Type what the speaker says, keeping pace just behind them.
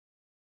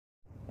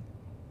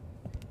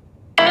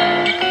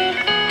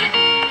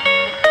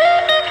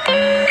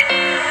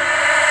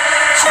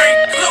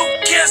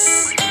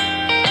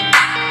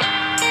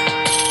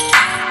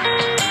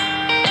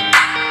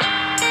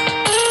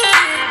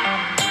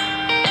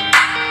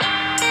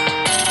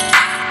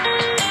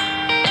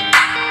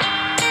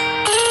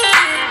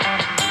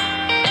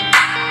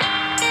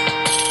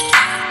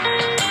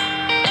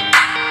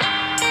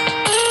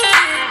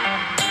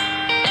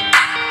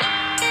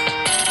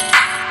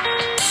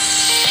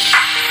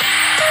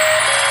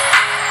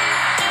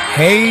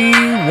Hey,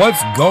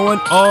 what's going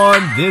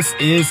on? This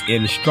is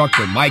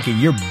Instructor Mike, and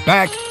you're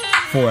back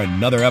for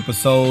another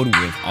episode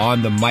with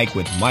On the Mic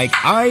with Mike.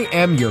 I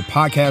am your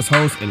podcast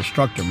host,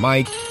 Instructor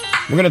Mike.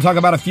 We're going to talk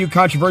about a few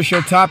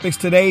controversial topics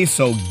today,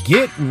 so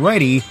get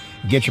ready.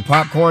 Get your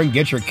popcorn,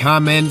 get your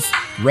comments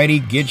ready,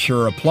 get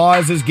your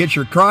applauses, get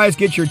your cries,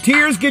 get your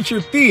tears, get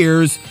your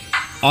fears.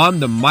 On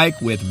the Mic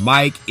with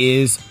Mike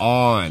is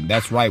on.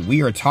 That's right,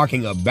 we are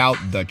talking about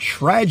the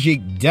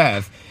tragic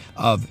death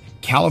of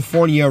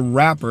California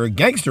rapper,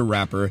 gangster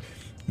rapper,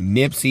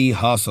 Nipsey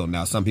Hussle.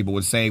 Now, some people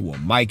would say, well,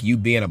 Mike, you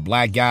being a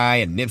black guy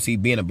and Nipsey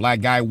being a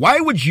black guy, why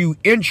would you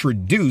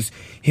introduce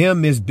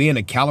him as being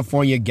a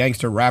California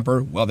gangster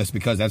rapper? Well, that's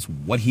because that's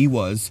what he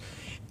was.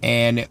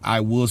 And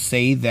I will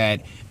say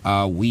that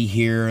we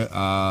here,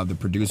 the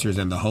producers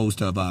and the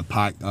host of the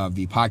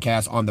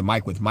podcast On the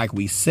Mic with Mike,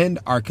 we send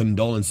our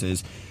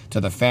condolences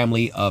to the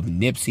family of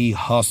Nipsey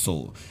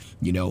Hussle,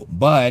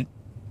 but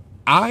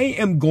I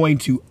am going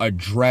to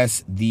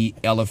address the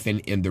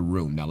elephant in the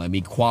room. Now, let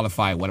me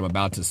qualify what I'm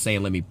about to say,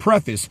 and let me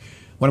preface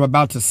what I'm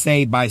about to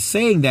say by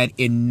saying that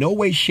in no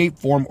way, shape,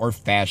 form, or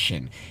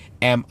fashion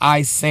am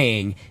I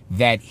saying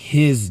that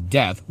his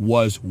death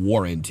was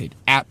warranted.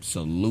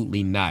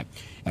 Absolutely not.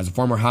 As a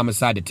former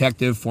homicide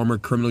detective, former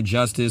criminal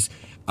justice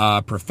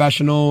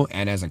professional,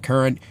 and as a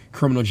current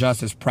criminal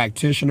justice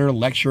practitioner,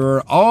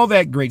 lecturer, all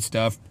that great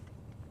stuff,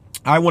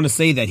 I want to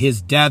say that his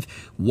death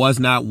was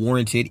not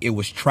warranted. It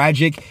was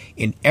tragic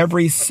in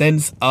every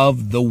sense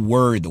of the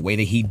word. The way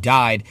that he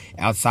died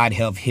outside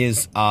of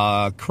his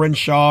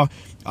Crenshaw,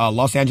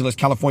 Los Angeles,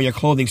 California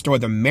clothing store,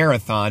 the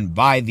Marathon,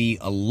 by the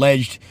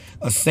alleged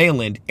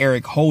assailant,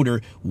 Eric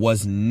Holder,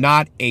 was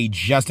not a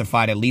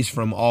justified, at least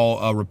from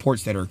all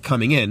reports that are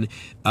coming in,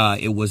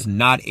 it was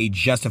not a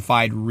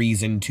justified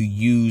reason to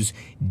use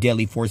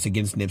deadly force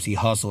against Nipsey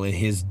Hussle, and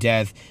his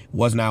death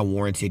was not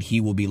warranted.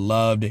 He will be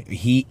loved.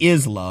 He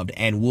is loved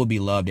and will be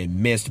loved and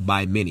missed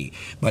by many.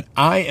 But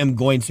I am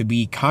going to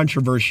be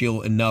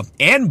controversial enough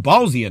and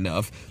ballsy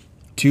enough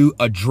to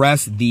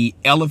address the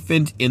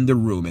elephant in the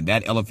room, and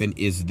that elephant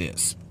is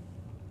this.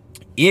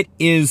 It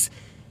is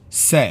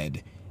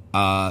said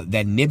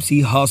that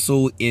Nipsey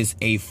Hussle is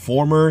a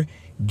former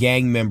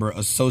gang member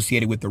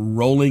associated with the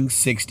Rolling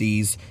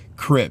 60s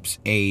Crips,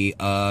 a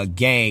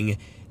gang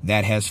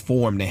that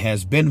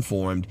has been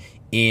formed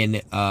in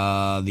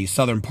the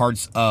southern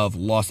parts of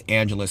Los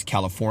Angeles,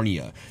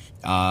 California.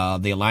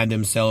 They align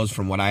themselves,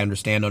 from what I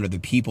understand, under the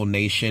People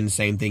Nation,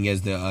 same thing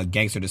as the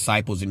Gangster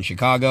Disciples in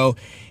Chicago.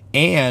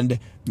 And,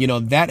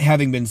 that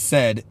having been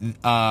said,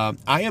 I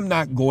am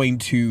not going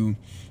to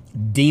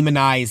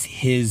demonize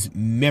his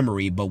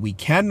memory, but we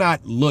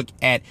cannot look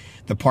at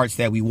the parts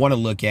that we want to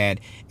look at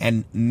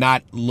and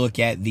not look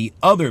at the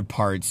other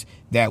parts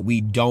that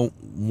we don't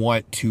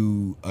want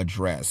to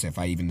address, if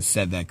I even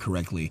said that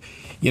correctly.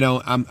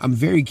 I'm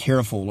very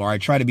careful, or I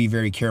try to be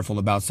very careful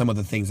about some of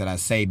the things that I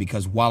say,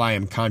 because while I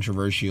am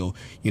controversial,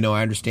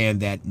 I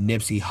understand that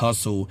Nipsey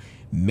Hussle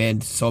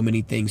meant so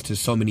many things to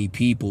so many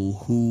people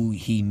who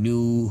he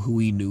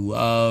knew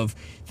of,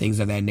 things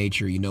of that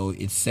nature.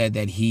 It's said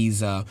that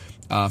he's a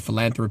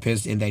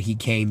philanthropist and that he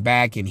came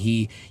back and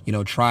he,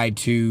 tried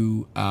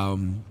to,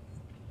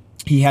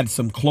 he had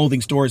some clothing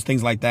stores,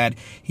 things like that.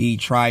 He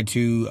tried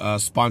to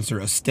sponsor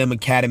a STEM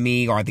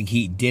academy, or I think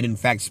he did in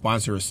fact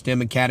sponsor a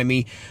STEM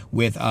academy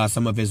with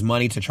some of his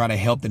money to try to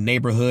help the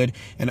neighborhood.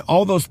 And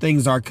all those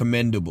things are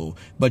commendable.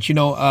 But,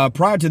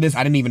 prior to this,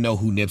 I didn't even know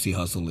who Nipsey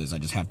Hussle is. I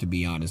just have to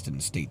be honest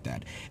and state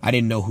that. I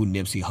didn't know who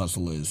Nipsey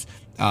Hussle is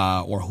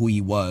or who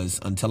he was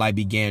until I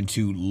began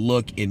to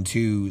look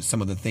into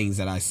some of the things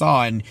that I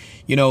saw. And,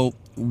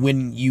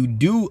 when you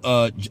do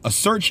a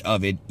search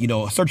of it,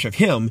 a search of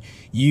him,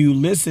 you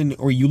listen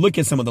or you look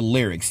at some of the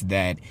lyrics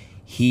that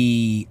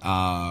he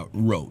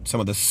wrote, some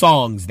of the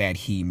songs that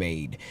he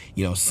made,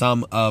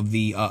 some of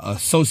the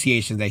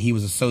associations that he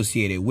was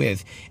associated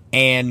with.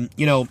 And,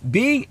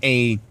 being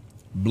a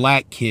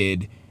black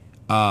kid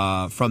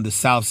from the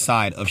south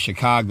side of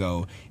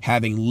Chicago,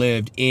 having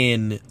lived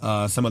in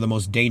some of the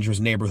most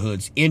dangerous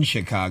neighborhoods in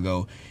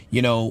Chicago,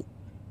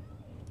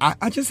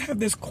 I just have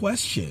this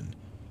question.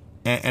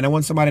 And I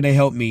want somebody to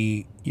help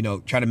me,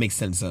 try to make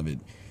sense of it.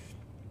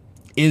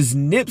 Is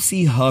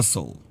Nipsey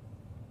Hussle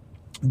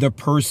the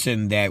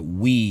person that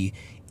we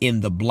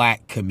in the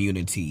black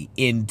community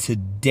in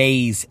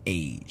today's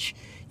age,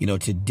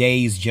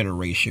 today's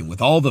generation,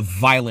 with all the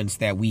violence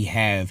that we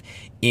have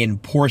in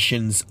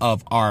portions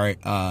of our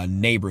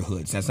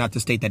neighborhoods? That's not to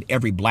state that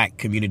every black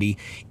community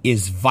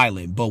is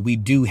violent, but we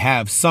do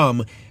have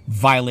some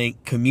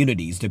violent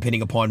communities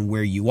depending upon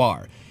where you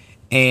are.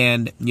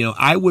 And,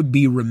 I would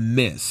be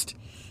remiss,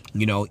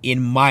 in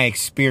my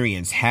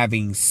experience,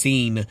 having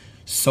seen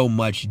so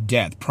much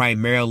death,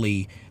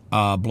 primarily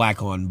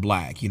black on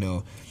black,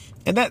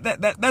 and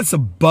that's a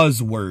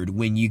buzzword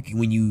when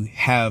you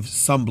have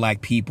some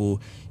black people,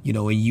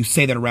 and you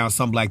say that around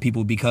some black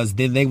people, because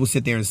then they will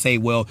sit there and say,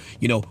 well,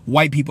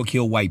 white people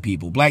kill white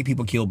people, black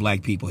people kill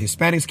black people,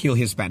 Hispanics kill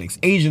Hispanics,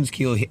 Asians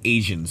kill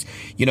Asians,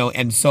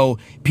 and so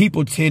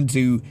people tend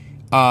to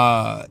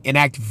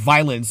enact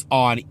violence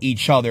on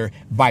each other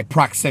by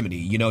proximity.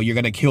 You're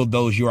going to kill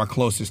those you are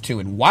closest to.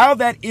 And while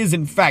that is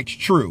in fact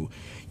true,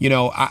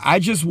 I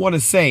just want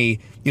to say,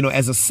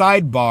 as a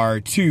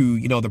sidebar to,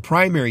 the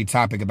primary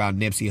topic about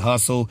Nipsey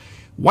Hussle,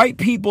 white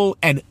people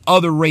and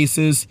other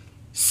races,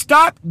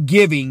 stop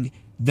giving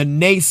the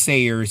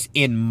naysayers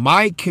in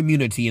my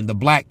community, in the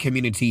black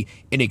community,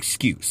 an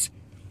excuse.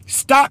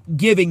 Stop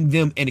giving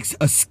them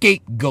a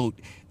scapegoat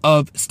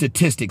of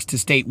statistics to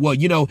state, well,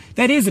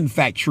 that is in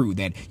fact true,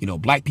 that,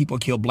 black people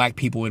kill black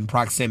people in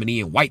proximity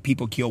and white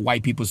people kill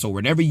white people. So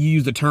whenever you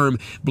use the term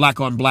black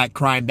on black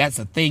crime, that's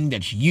a thing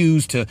that's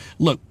used to,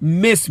 look,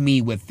 miss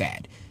me with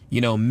that.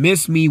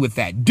 Miss me with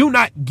that. Do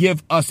not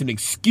give us an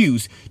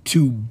excuse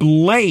to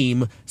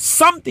blame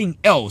something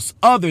else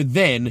other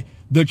than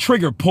the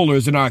trigger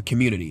pullers in our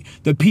community,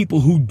 the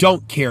people who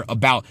don't care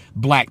about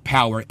black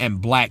power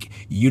and black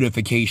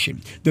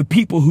unification, the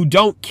people who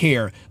don't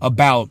care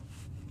about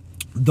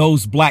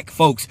those black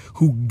folks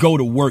who go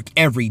to work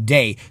every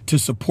day to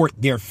support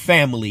their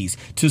families,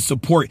 to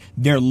support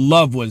their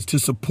loved ones, to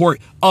support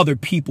other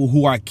people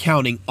who are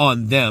counting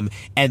on them,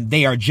 and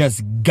they are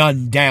just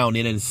gunned down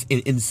in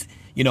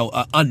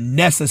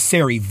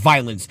unnecessary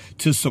violence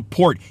to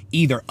support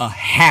either a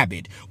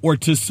habit or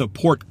to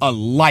support a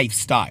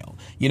lifestyle.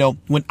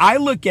 When I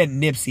look at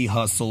Nipsey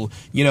Hussle,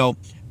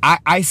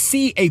 I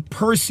see a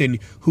person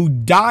who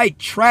died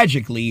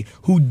tragically,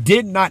 who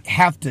did not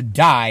have to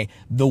die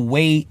the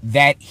way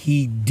that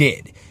he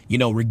did.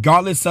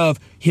 Regardless of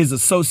his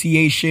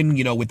association,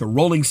 with the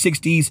Rolling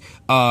 60s,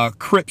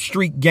 Crip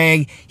Street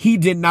Gang, he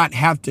did not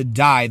have to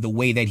die the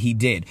way that he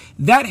did.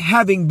 That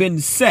having been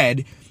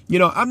said,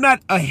 I'm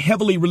not a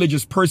heavily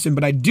religious person,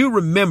 but I do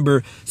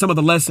remember some of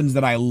the lessons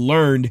that I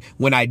learned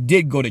when I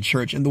did go to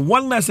church. And the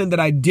one lesson that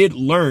I did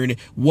learn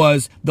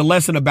was the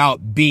lesson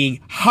about being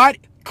hot,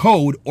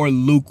 cold, or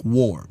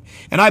lukewarm.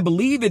 And I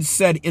believe it's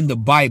said in the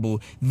Bible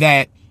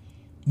that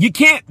you're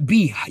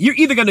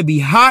either going to be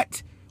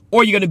hot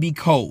or you're going to be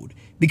cold.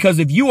 Because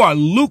if you are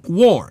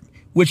lukewarm,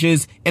 which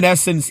is in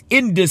essence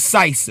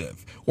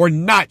indecisive or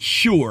not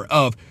sure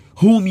of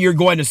whom you're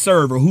going to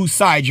serve or whose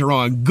side you're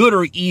on, good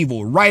or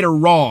evil, right or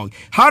wrong,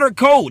 hot or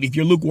cold, if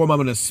you're lukewarm, I'm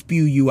going to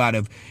spew you out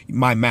of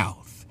my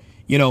mouth.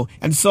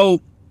 And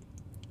so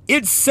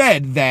it's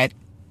said that,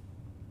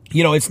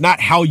 it's not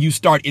how you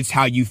start, it's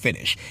how you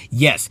finish.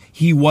 Yes,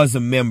 he was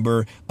a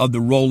member of the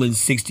Rolling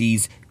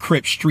 60s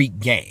Crip Street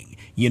Gang.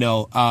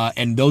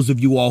 And those of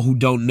you all who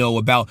don't know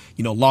about,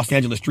 Los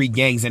Angeles street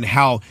gangs and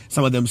how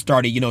some of them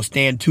started,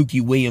 Stan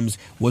Tookie Williams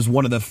was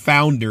one of the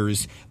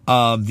founders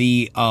of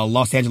the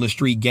Los Angeles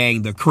street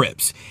gang, the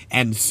Crips.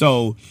 And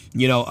so,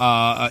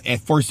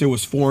 at first it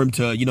was formed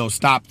to,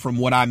 stop, from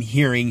what I'm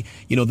hearing,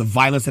 the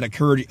violence that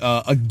occurred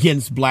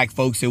against black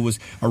folks. It was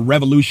a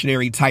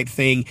revolutionary type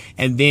thing.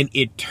 And then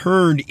it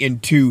turned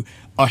into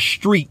a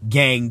street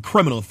gang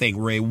criminal thing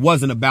where it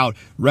wasn't about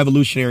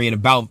revolutionary and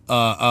about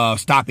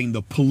stopping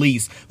the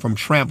police from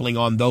trampling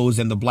on those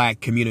in the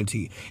black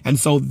community. And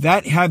so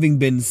that having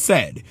been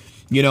said,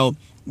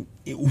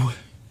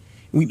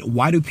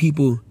 why do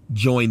people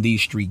join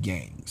these street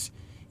gangs?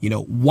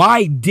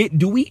 Why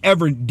did we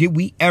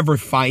ever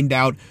find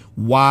out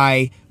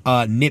why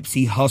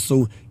Nipsey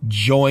Hussle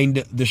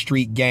joined the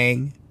street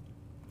gang?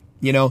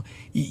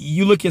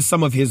 You look at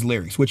some of his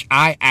lyrics, which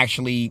I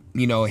actually,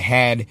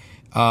 had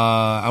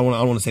I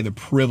don't want to say the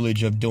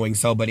privilege of doing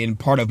so, but in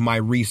part of my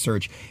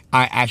research,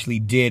 I actually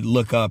did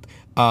look up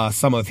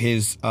some of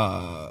his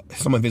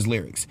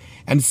lyrics.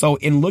 And so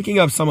in looking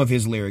up some of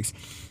his lyrics,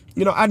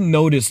 I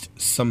noticed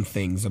some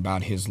things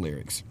about his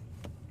lyrics.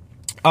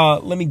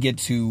 Let me get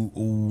to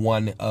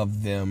one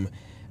of them.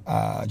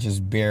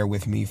 Just bear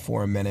with me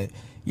for a minute.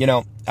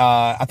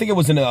 I think it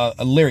was in a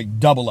lyric,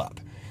 Double Up.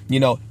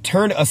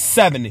 Turn a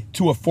 7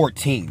 to a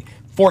 14.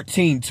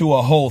 14 to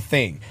a whole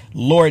thing.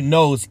 Lord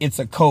knows it's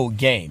a cold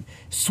game.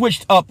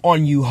 Switched up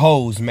on you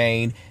hoes,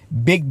 man.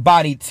 Big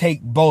body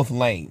take both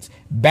lanes.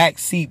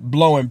 Backseat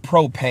blowing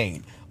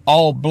propane.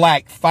 All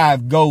black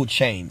 5 gold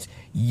chains.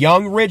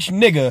 Young rich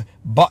nigga,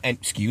 and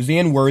excuse the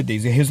N-word,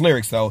 these are his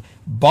lyrics though.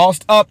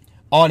 Bossed up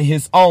on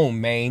his own,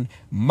 man.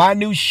 My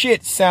new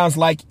shit sounds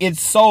like it's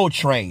Soul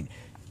Train.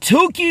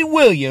 Tookie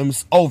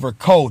Williams over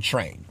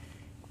Coltrane.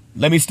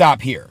 Let me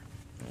stop here.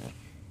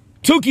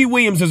 Tookie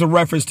Williams is a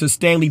reference to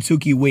Stanley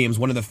Tookie Williams,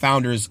 one of the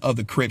founders of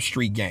the Crip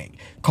Street Gang.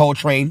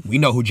 Coltrane, we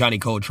know who Johnny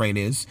Coltrane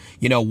is,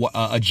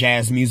 a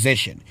jazz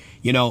musician,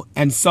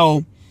 and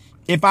so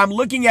if I'm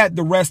looking at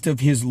the rest of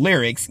his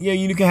lyrics,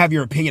 you can have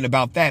your opinion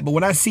about that. But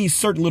when I see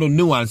certain little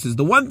nuances,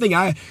 the one thing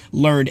I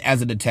learned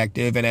as a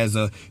detective and as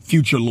a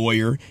future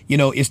lawyer,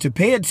 is to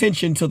pay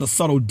attention to the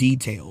subtle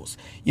details.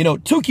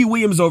 Tookie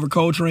Williams over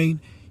Coltrane,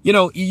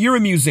 you're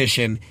a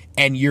musician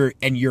and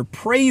you're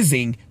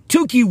praising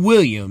Tookie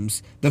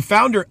Williams, the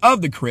founder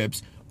of the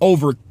Crips,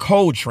 over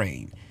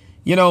Coltrane.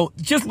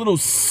 Just little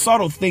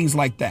subtle things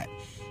like that.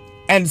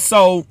 And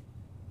so,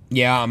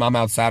 yeah, I'm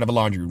outside of a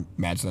laundry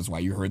mat, so that's why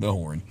you heard the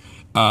horn.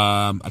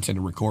 I tend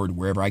to record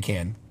wherever I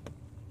can.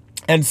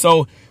 And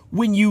so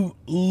when you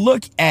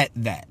look at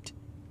that,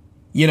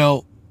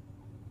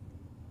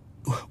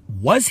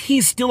 was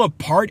he still a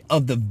part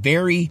of the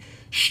very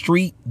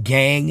street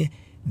gang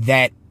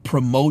that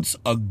promotes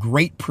a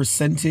great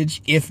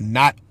percentage, if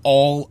not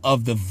all,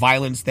 of the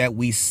violence that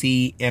we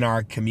see in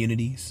our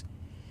communities?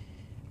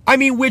 I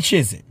mean, which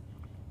is it?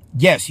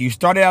 Yes, you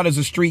started out as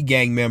a street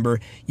gang member,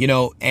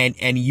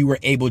 and you were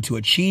able to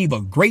achieve a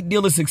great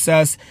deal of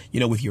success,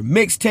 with your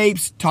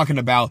mixtapes, talking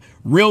about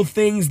real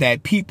things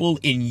that people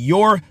in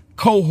your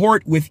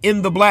cohort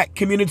within the black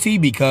community,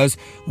 because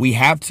we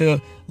have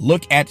to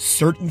look at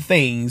certain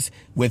things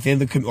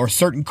within or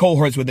certain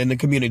cohorts within the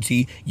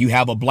community. You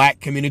have a black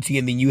community,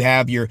 and then you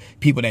have your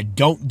people that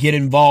don't get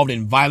involved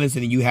in violence,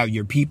 and then you have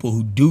your people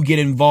who do get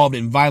involved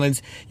in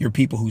violence, your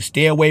people who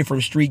stay away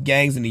from street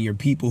gangs, and then your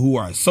people who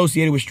are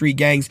associated with street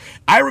gangs.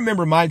 I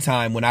remember my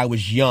time when I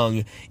was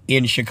young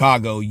in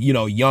Chicago,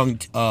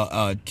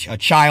 a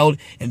child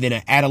and then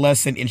an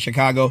adolescent in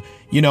Chicago.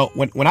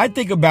 When I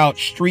think about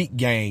street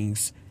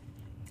gangs,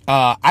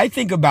 I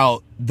think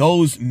about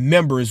those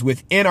members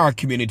within our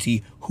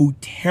community who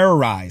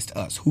terrorized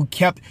us, who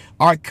kept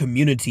our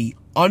community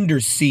under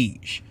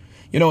siege.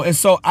 And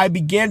so I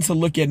began to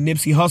look at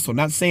Nipsey Hussle,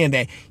 not saying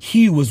that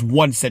he was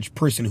one such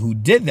person who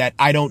did that.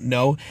 I don't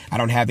know. I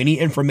don't have any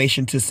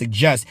information to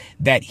suggest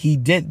that he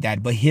did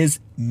that, but his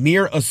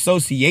mere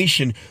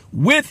association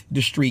with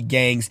the street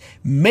gangs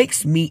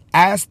makes me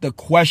ask the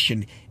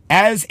question,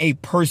 as a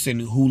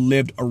person who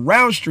lived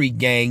around street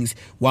gangs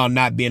while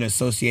not being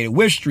associated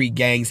with street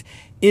gangs,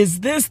 is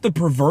this the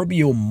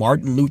proverbial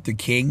Martin Luther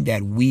King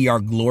that we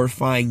are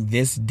glorifying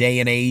this day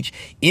and age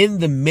in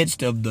the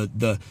midst of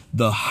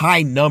the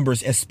high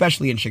numbers,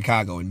 especially in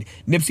Chicago? And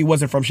Nipsey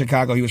wasn't from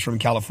Chicago, he was from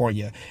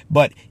California.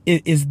 But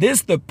is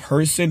this the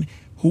person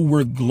who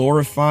we're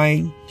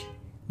glorifying?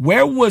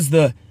 Where was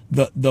the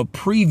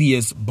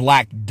previous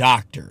black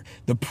doctor,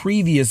 the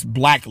previous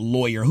black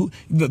lawyer, I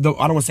don't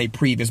want to say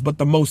previous, but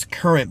the most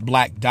current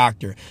black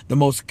doctor, the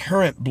most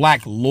current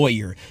black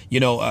lawyer?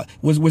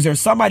 Was there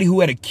somebody who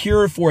had a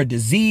cure for a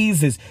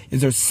disease? Is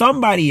there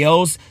somebody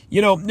else?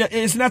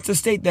 It's not to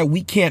state that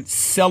we can't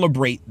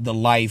celebrate the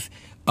life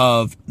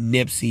of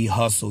Nipsey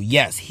Hussle.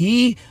 Yes,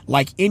 he,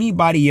 like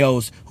anybody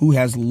else who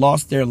has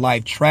lost their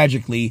life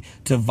tragically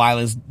to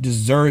violence,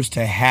 deserves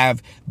to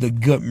have the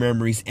good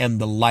memories and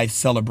the life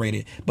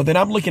celebrated. But then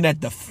I'm looking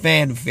at the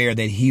fanfare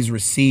that he's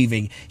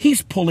receiving.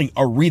 He's pulling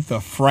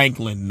Aretha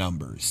Franklin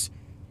numbers.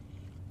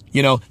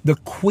 The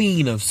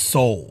Queen of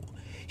Soul.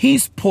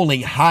 He's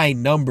pulling high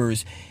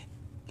numbers,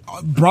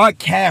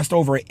 broadcast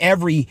over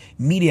every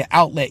media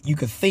outlet you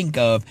could think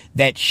of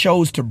that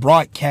chose to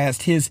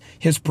broadcast his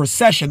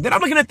procession. Then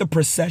I'm looking at the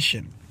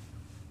procession.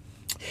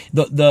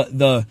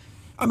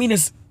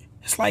 It's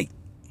like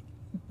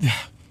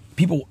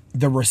people,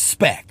 the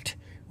respect,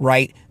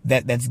 right,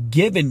 that's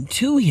given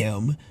to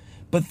him,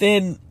 but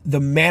then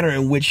the manner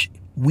in which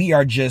we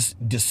are just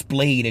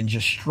displayed and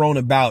just strewn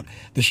about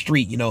the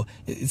street.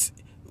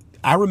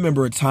 I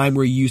remember a time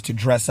where you used to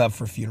dress up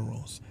for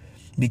funerals,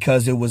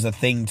 because it was a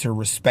thing to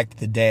respect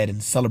the dead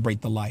and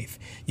celebrate the life.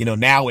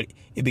 Now it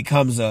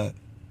becomes I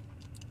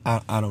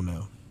don't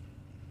know.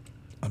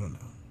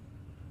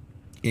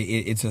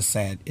 It's a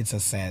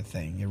sad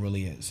thing. It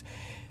really is.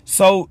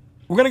 So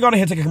we're going to go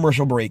ahead and take a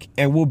commercial break,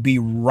 and we'll be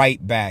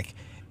right back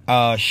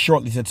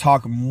shortly to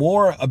talk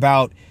more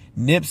about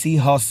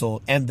Nipsey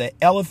Hussle and the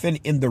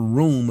elephant in the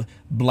room,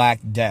 Black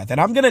Death. And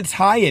I'm going to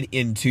tie it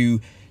into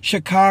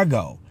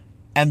Chicago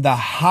and the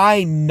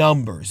high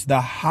numbers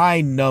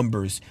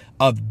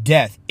of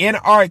death in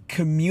our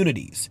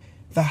communities,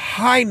 the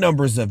high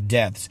numbers of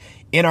deaths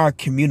in our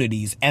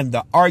communities, and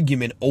the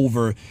argument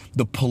over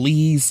the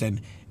police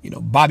and,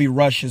 Bobby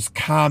Rush's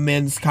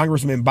comments,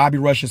 Congressman Bobby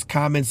Rush's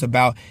comments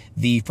about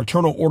the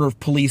Fraternal Order of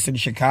Police in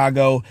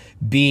Chicago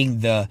being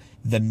the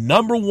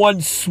number one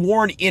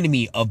sworn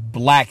enemy of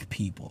black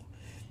people.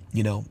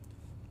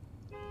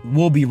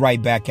 We'll be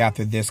right back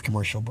after this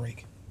commercial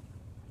break.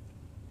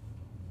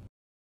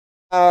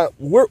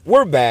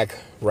 We're back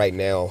right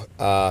now.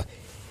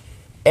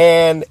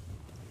 And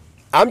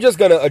I'm just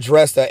going to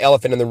address the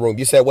elephant in the room.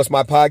 You said, what's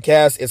my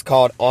podcast? It's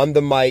called On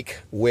the Mic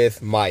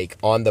with Mike.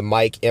 On the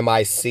Mic,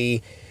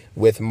 M-I-C,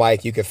 with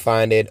Mike. You can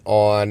find it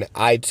on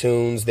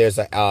iTunes. There's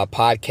a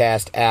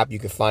podcast app. You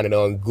can find it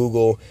on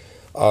Google,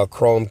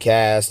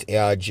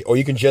 Chromecast, or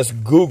you can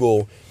just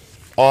Google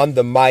On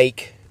the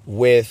Mic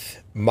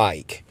with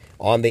Mike.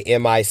 On the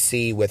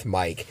M-I-C with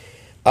Mike.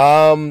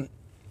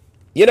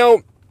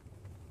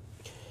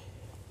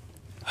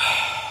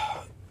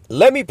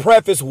 Let me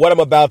preface what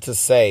I'm about to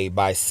say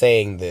by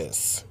saying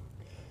this.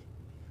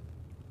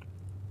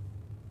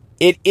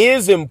 It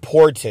is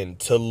important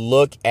to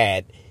look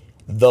at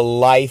the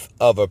life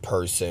of a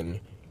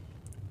person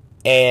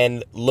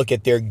and look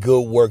at their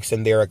good works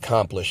and their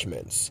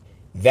accomplishments.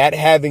 That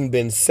having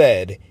been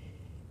said,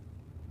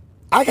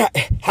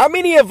 how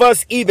many of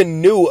us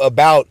even knew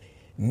about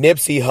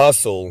Nipsey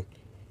Hussle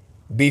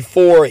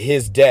before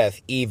his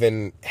death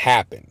even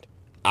happened?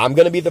 I'm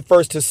going to be the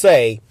first to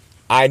say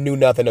I knew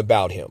nothing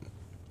about him.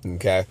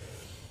 Okay.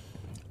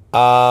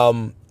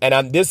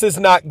 This is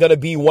not going to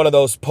be one of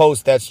those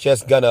posts that's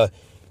just going to,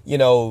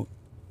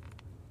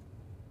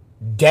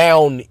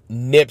 down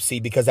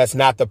Nipsey because that's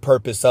not the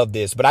purpose of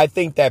this. But I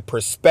think that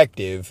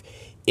perspective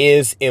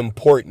is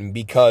important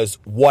because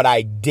what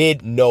I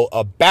did know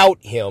about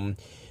him,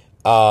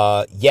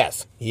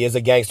 yes, he is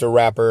a gangster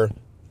rapper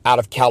out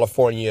of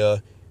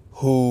California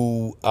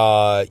who,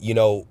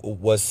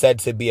 was said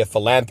to be a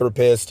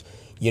philanthropist.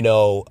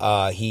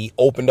 He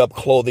opened up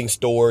clothing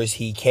stores.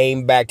 He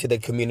came back to the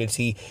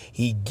community.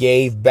 He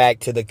gave back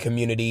to the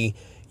community,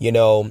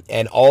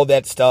 and all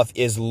that stuff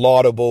is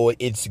laudable.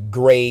 It's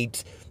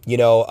great.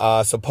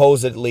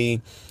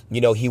 Supposedly,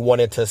 he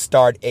wanted to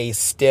start a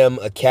STEM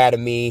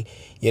academy,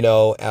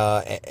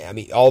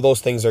 all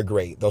those things are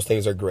great. Those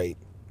things are great.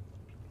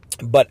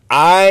 But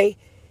I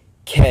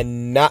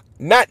cannot,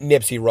 not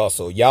Nipsey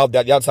Russell. Y'all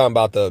talking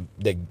about the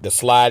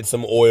slide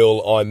some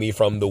oil on me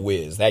from the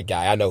Wiz. That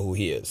guy, I know who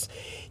he is.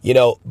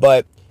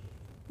 But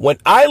when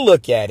I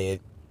look at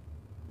it,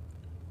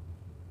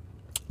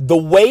 the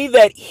way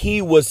that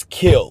he was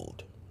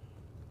killed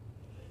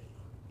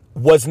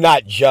was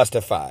not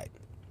justified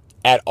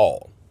at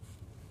all.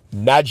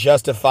 Not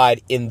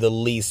justified in the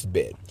least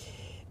bit.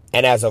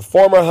 And as a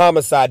former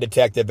homicide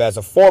detective, as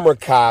a former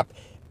cop,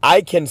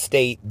 I can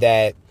state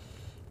that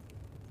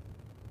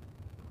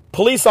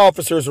police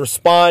officers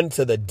respond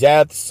to the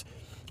deaths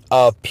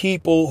of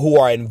people who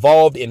are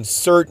involved in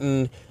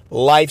certain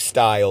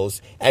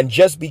lifestyles. And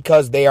just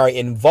because they are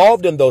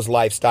involved in those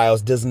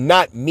lifestyles does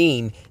not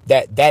mean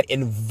that that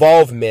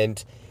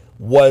involvement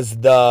was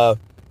the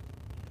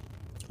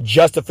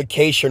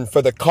justification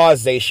for the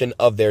causation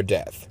of their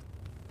death.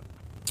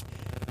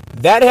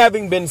 That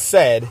having been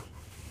said,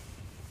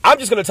 I'm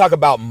just going to talk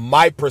about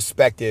my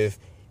perspective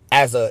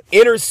as an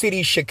inner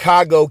city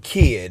Chicago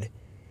kid,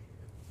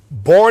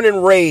 born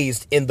and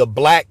raised in the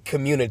black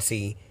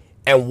community,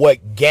 and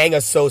what gang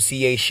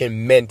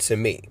association meant to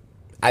me.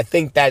 I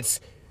think that's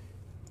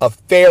a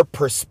fair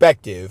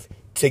perspective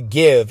to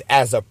give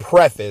as a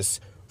preface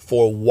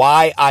for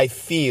why I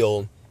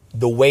feel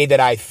the way that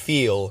I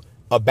feel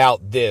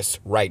about this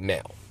right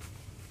now.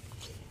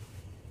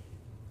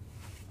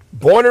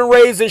 Born and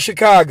raised in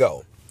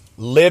Chicago,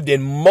 lived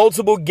in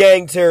multiple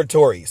gang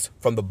territories,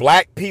 from the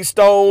Black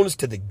P-Stones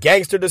to the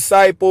Gangster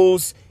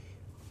Disciples.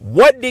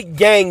 What did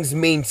gangs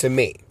mean to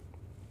me?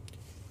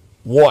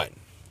 One,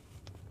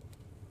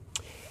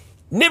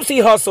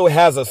 Nipsey Hussle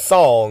has a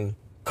song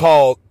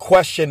called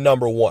Question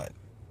Number One.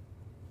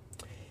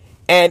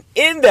 And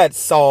in that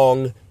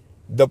song,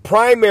 the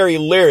primary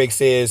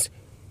lyrics is,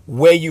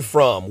 where you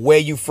from? Where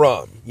you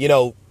from?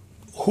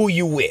 Who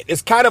you with?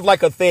 It's kind of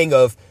like a thing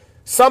of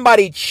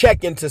somebody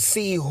checking to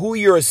see who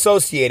you're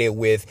associated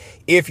with,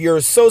 if you're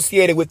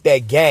associated with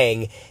that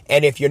gang,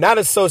 and if you're not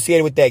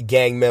associated with that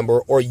gang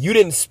member, or you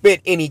didn't spit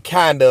any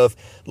kind of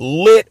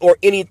lit or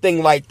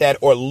anything like that,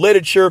 or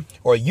literature,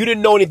 or you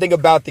didn't know anything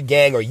about the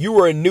gang, or you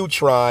were a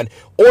neutron,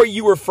 or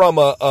you were from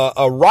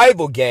a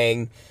rival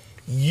gang,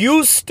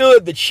 you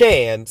stood the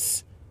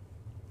chance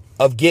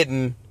of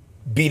getting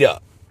beat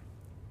up,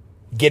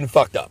 getting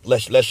fucked up.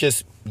 Let's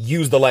just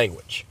use the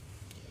language.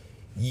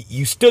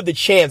 You stood the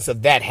chance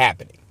of that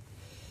happening.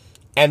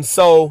 And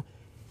so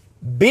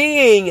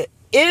being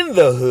in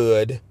the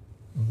hood,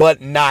 but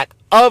not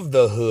of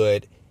the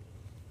hood,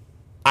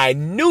 I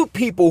knew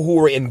people who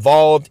were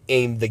involved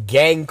in the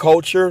gang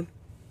culture,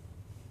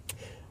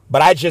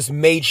 but I just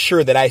made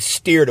sure that I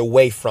steered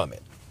away from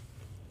it.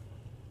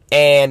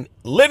 And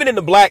living in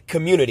the black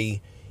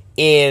community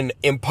in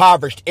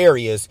impoverished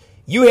areas,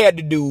 you had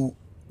to do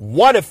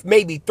one of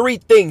maybe three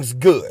things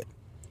good.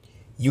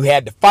 You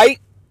had to fight,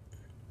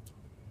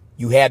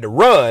 you had to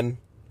run,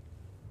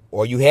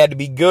 or you had to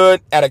be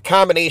good at a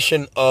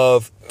combination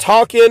of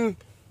talking,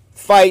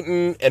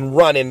 fighting, and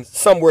running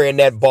somewhere in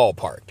that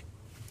ballpark.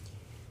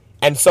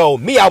 And so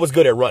me, I was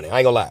good at running. I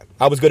ain't gonna lie.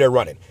 I was good at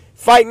running.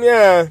 Fighting,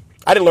 I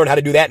didn't learn how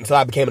to do that until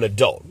I became an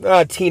adult.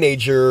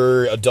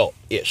 Teenager,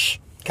 adult-ish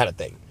kind of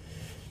thing.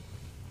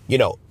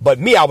 But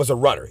me, I was a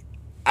runner.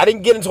 I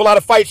didn't get into a lot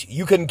of fights.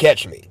 You couldn't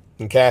catch me.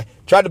 Okay?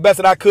 Tried the best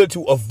that I could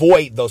to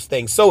avoid those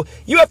things. So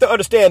you have to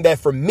understand that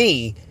for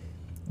me,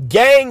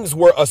 gangs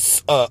were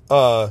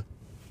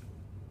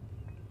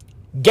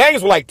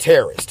like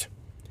terrorists.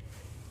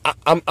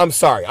 I'm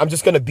sorry. I'm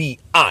just going to be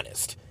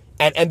honest.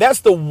 And that's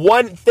the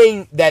one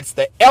thing that's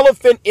the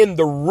elephant in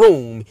the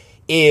room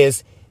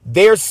is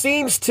there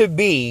seems to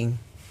be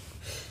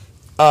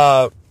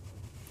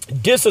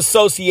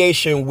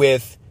disassociation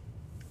with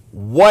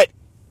what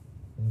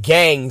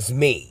gangs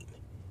mean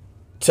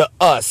to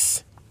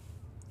us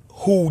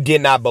who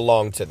did not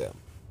belong to them.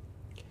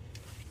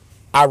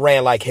 I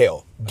ran like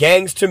hell.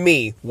 Gangs to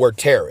me were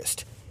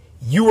terrorists.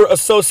 You were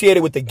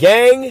associated with the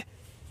gang,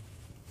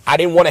 I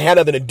didn't want to have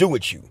nothing to do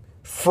with you.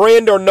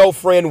 Friend or no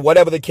friend,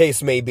 whatever the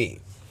case may be.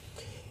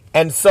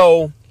 And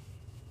so,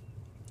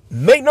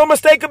 make no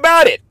mistake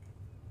about it.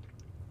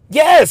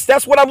 Yes,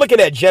 that's what I'm looking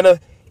at, Jenna.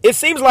 It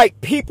seems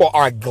like people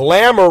are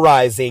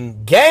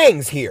glamorizing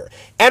gangs here.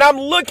 And I'm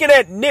looking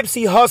at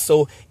Nipsey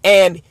Hussle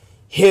and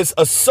his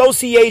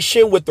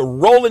association with the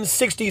Rolling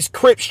 60s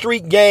Crip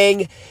Street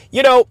gang.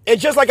 And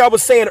just like I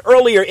was saying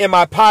earlier in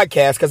my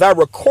podcast, because I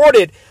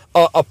recorded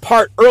a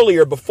part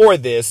earlier before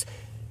this.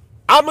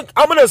 I'm going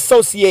to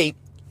associate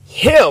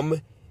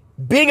him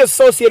being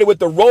associated with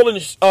the Rolling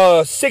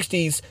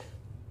 60s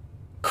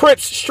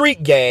Crips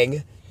street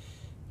gang,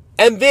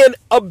 and then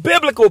a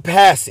biblical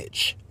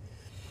passage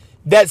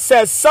that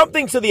says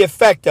something to the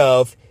effect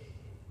of,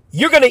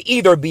 you're going to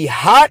either be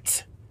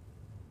hot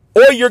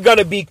or you're going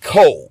to be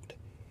cold.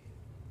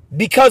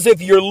 Because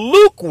if you're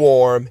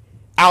lukewarm,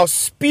 I'll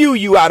spew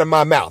you out of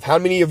my mouth. How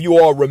many of you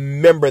all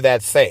remember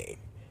that saying?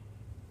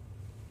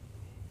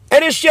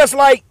 And it's just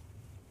like,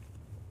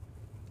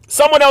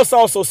 someone else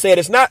also said,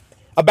 it's not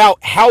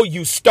about how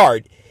you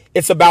start,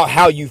 it's about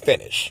how you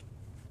finish.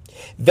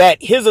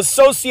 That his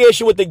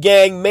association with the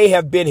gang may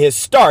have been his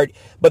start,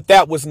 but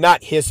that was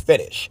not his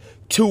finish.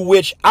 To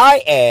which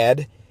I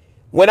add,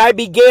 when I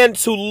began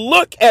to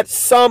look at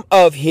some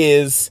of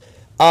his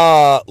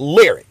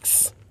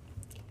lyrics.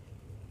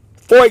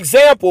 For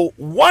example,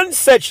 one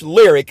such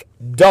lyric,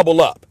 Double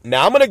Up.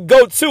 Now I'm going to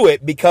go to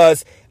it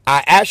because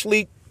I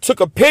actually took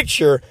a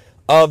picture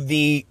of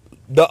the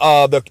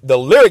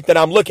lyric that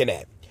I'm looking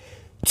at.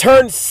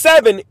 Turn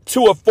 7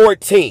 to a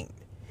 14.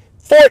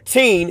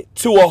 14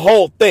 to a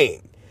whole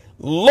thing.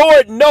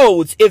 Lord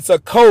knows it's a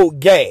cold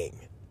game.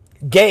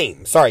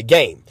 Game.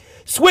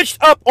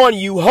 Switched up on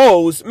you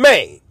hoes,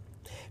 man.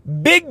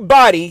 Big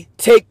body,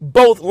 take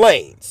both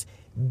lanes.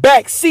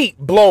 Back seat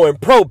blowing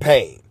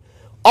propane.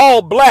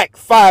 All black,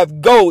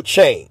 5 gold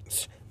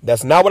chains.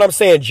 That's not what I'm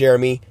saying,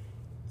 Jeremy.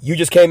 You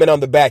just came in on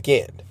the back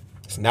end.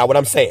 That's not what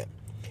I'm saying.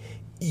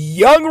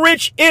 Young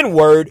rich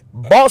N-word,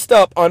 bossed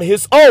up on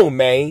his own,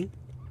 man.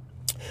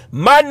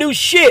 My new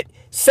shit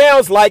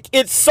sounds like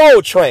it's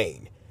Soul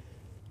Train.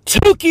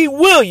 Tookie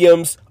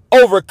Williams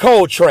over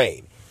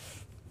Coltrane.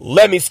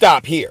 Let me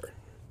stop here.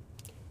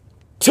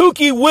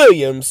 Tookie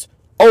Williams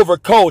over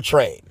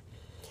Coltrane.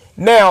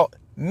 Now,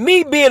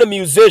 me being a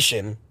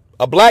musician,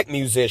 a black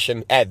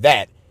musician at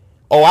that,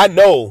 I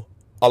know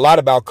a lot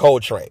about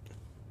Coltrane.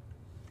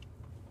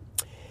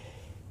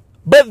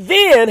 But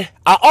then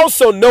I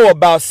also know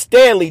about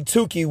Stanley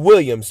Tookie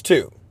Williams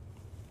too.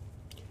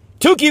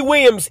 Tookie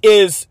Williams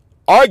is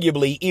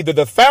arguably either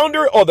the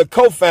founder or the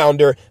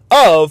co-founder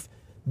of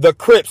the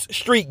Crips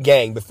street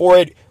gang before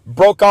it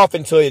broke off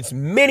into its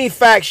many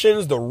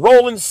factions, the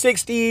Rolling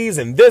 60s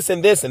and this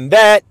and this and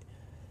that.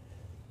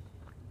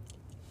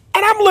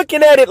 And I'm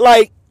looking at it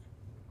like,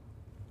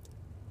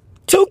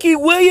 Tookie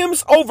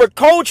Williams over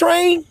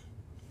Coltrane?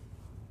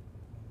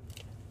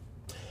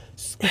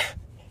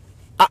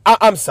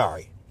 I'm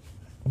sorry,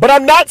 but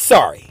I'm not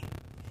sorry.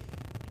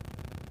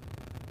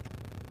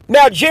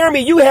 Now,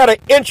 Jeremy, you had an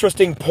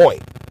interesting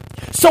point.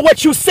 So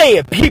what you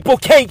saying, people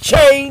can't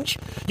change?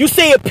 You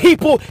saying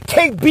people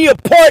can't be a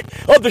part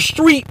of the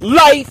street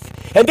life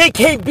and they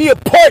can't be a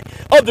part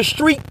of the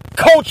street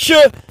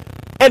culture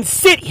and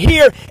sit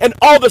here and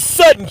all of a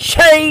sudden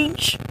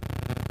change?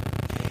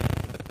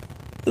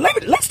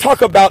 Let's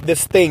talk about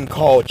this thing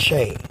called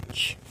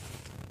change.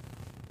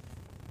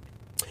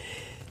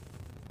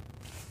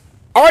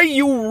 Are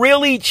you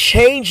really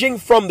changing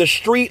from the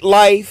street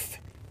life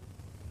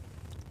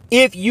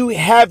if you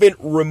haven't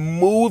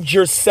removed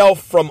yourself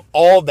from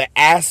all the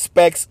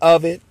aspects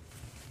of it?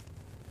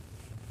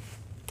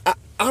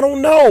 I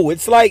don't know.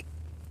 It's like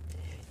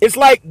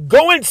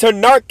going to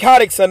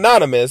Narcotics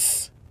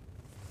Anonymous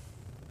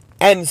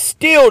and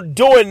still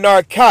doing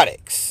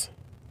narcotics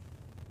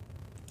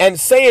and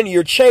saying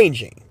you're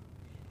changing.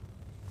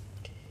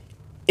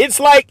 It's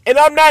like, and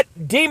I'm not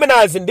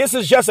demonizing, this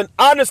is just an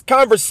honest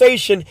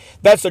conversation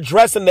that's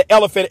addressing the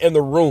elephant in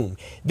the room.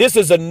 This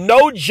is a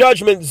no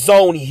judgment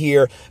zone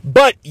here,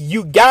 but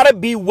you gotta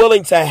be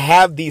willing to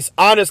have these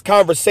honest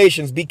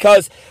conversations,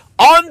 because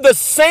on the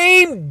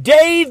same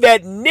day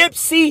that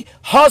Nipsey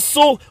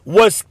Hussle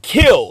was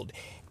killed,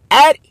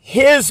 at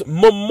his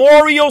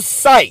memorial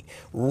site,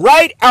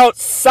 right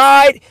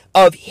outside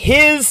of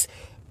his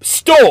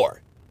store,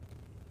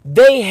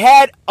 they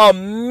had a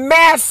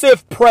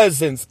massive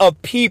presence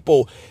of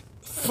people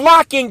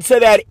flocking to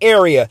that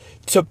area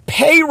to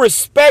pay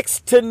respects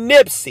to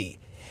Nipsey.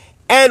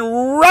 And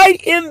right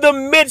in the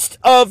midst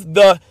of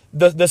the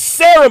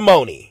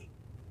ceremony,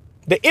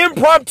 the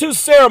impromptu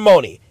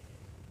ceremony,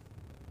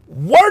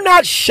 were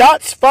not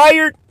shots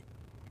fired?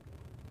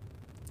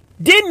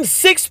 Didn't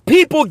 6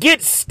 people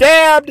get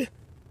stabbed?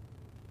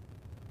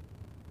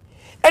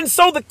 And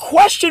so the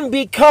question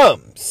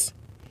becomes,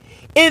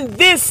 in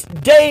this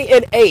day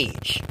and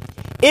age,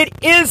 it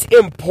is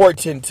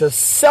important to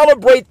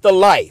celebrate the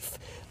life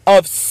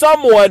of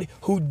someone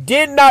who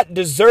did not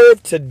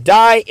deserve to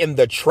die in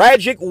the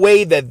tragic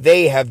way that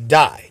they have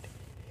died.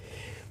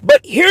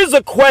 But here's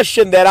a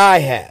question that I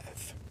have.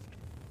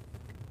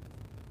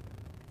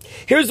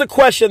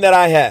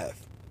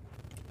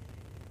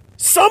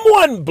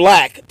 Someone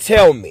black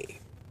tell me,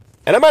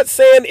 and I'm not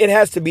saying it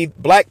has to be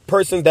black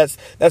person that's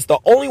the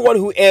only one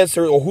who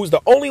answers, or who's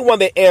the only one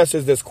that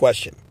answers this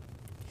question.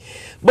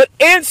 But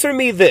answer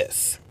me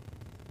this.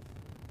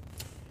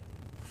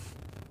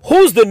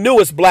 Who's the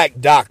newest black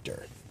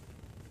doctor?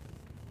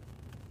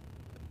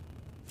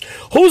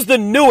 Who's the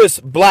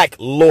newest black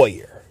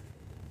lawyer?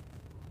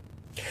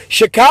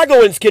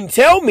 Chicagoans can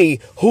tell me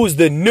who's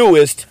the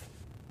newest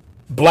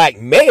black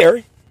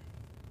mayor.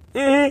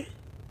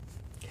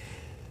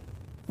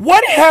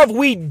 What have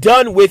we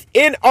done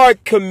within our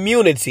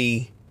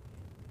community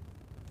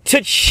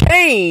to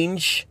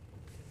change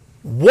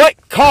what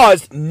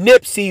caused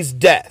Nipsey's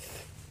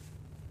death?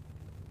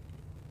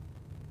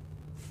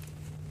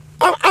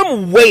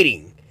 I'm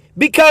waiting,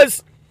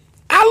 because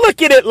I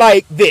look at it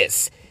like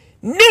this.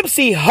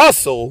 Nipsey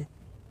Hussle,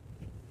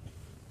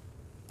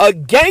 a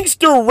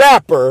gangster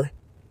rapper,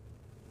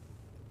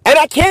 and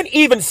I can't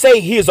even say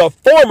he's a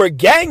former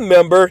gang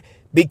member,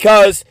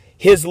 because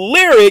his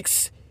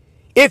lyrics,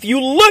 if you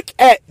look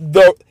at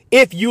the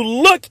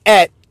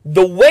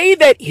way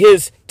that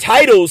his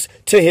titles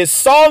to his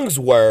songs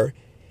were,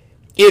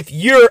 if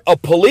you're a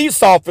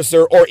police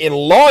officer or in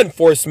law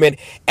enforcement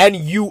and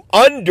you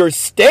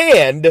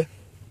understand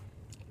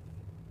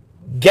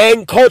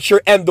gang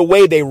culture and the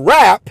way they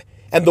rap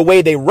and the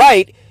way they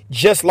write,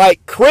 just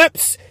like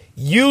Crips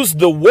use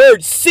the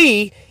word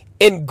C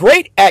in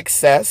great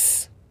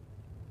excess,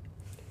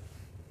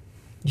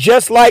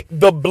 just like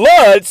the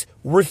Bloods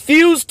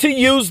refuse to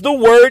use the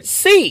word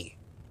C.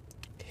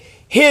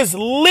 His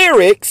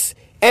lyrics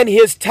and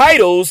his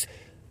titles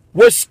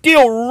were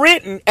still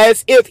written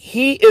as if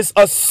he is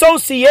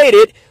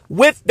associated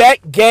with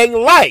that gang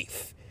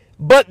life,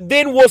 but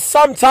then will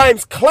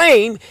sometimes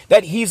claim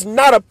that he's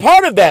not a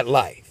part of that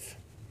life.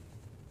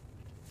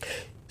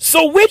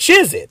 So which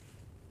is it?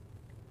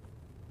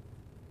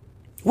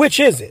 Which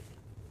is it?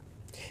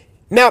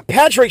 Now,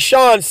 Patrick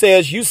Sean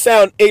says, you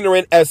sound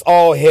ignorant as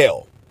all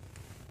hell.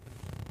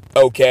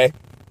 Okay.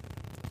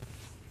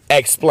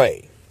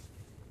 Explain.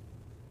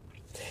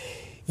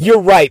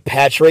 You're right,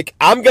 Patrick.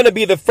 I'm going to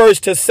be the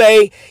first to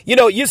say,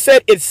 you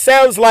said it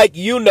sounds like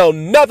you know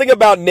nothing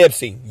about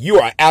Nipsey. You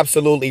are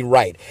absolutely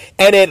right.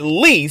 And at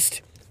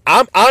least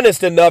I'm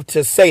honest enough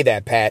to say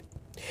that, Pat.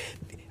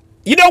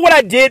 You know what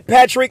I did,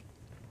 Patrick?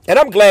 And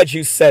I'm glad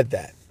you said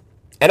that.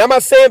 And I'm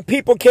not saying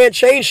people can't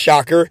change,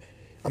 shocker.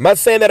 I'm not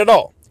saying that at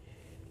all.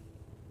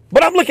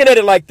 But I'm looking at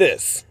it like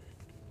this.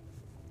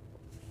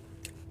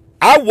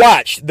 I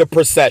watched the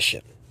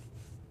procession.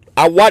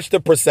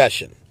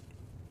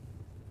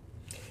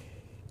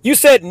 You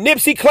said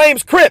Nipsey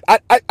claims Crip.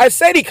 I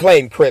said he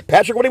claimed Crip.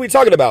 Patrick, what are we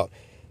talking about?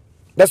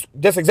 That's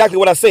exactly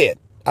what I said.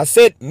 I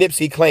said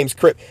Nipsey claims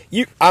Crip.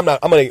 I'm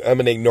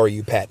gonna ignore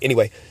you, Pat.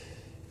 Anyway,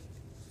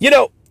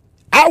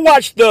 I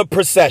watched the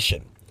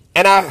procession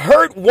and I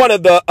heard one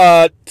of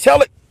the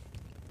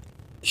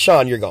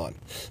Sean, you're gone.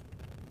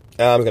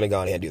 I'm gonna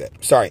go ahead and do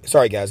that.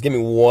 Sorry guys. Give me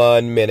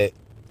 1 minute.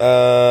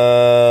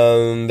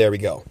 There we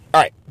go.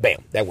 All right,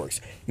 bam, that works.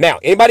 Now,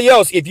 anybody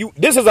else,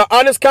 this is an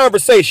honest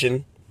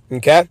conversation,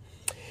 okay?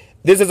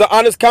 This is an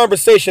honest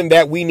conversation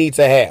that we need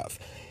to have.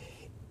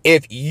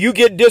 If you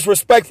get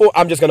disrespectful,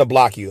 I'm just going to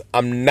block you.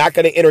 I'm not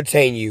going to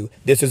entertain you.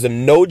 This is a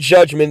no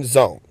judgment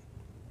zone.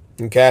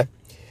 Okay?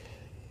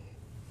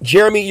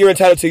 Jeremy, you're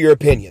entitled to your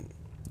opinion.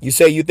 You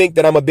say you think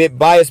that I'm a bit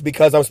biased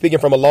because I'm speaking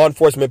from a law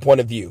enforcement point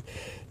of view.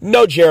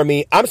 No,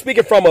 Jeremy, I'm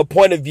speaking from a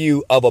point of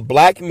view of a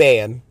black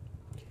man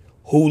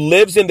who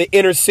lives in the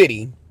inner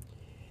city,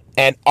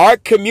 and our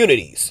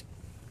communities,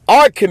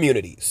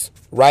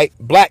 right?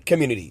 Black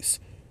communities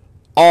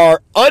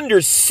are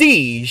under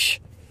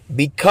siege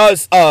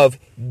because of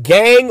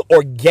gang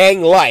or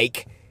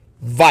gang-like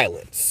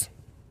violence.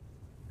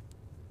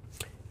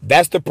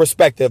 That's the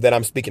perspective that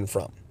I'm speaking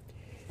from.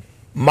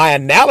 My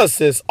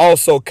analysis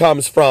also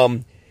comes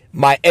from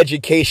my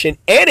education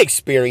and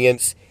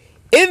experience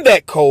in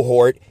that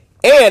cohort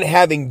and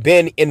having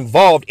been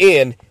involved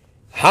in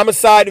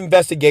homicide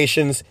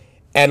investigations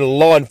and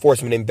law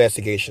enforcement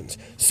investigations.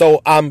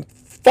 So I'm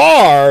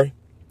far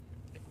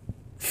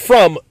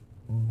from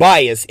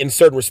bias in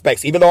certain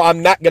respects, even though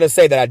I'm not going to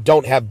say that I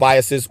don't have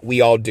biases.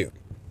 We all do.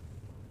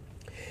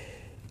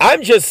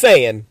 I'm just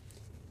saying,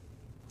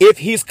 if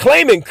he's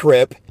claiming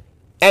Crip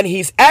and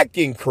he's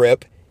acting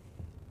Crip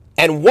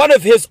and one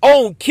of his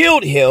own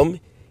killed him,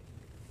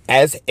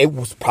 as it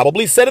was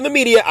probably said in the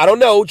media, I don't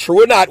know,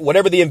 true or not,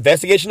 whatever the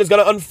investigation is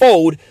going to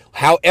unfold,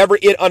 however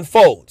it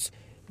unfolds.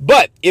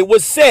 But it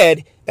was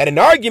said that an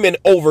argument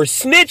over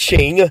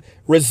snitching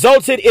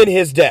resulted in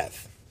his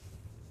death.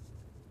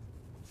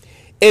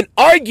 An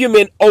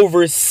argument over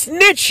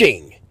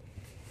snitching.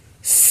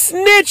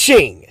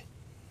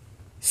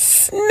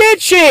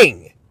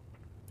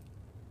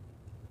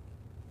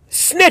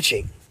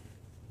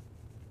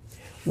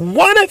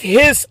 One of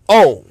his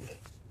own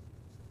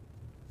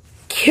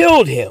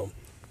killed him.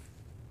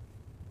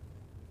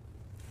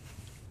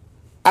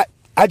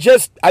 I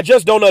just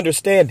don't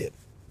understand it.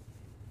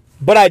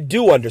 But I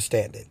do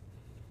understand it.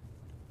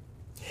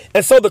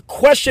 And so the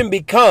question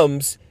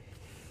becomes,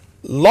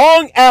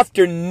 long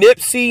after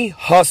Nipsey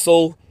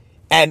Hussle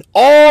and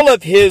all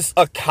of his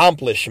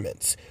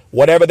accomplishments,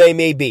 whatever they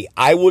may be,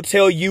 I will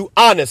tell you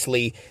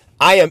honestly,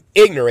 I am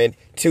ignorant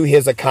to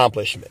his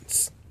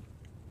accomplishments.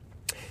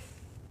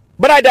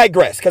 But I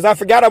digress, because I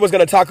forgot I was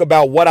going to talk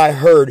about what I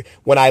heard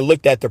when I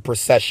looked at the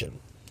procession.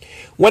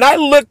 When I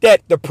looked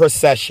at the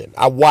procession,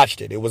 I watched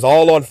it. It was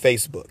all on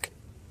Facebook.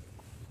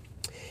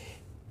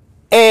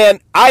 And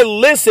I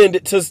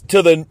listened to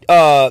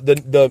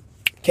the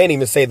can't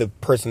even say the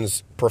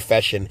person's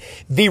profession,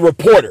 the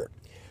reporter,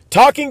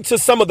 talking to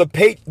some of the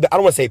I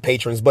don't want to say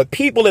patrons, but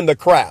people in the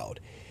crowd.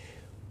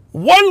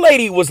 One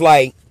lady was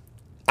like,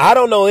 I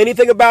don't know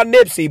anything about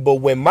Nipsey, but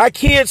when my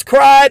kids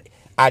cried,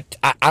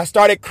 I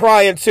started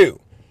crying too.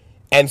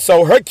 And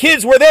so her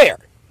kids were there,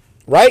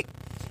 right?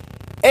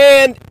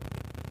 And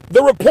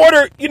the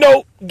reporter,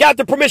 got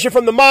the permission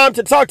from the mom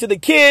to talk to the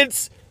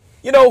kids,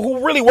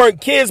 who really weren't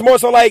kids, more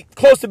so like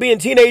close to being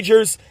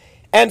teenagers.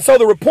 And so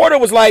the reporter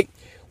was like,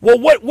 well,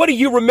 what do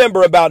you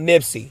remember about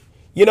Nipsey?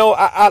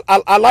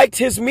 I liked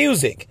his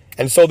music.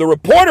 And so the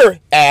reporter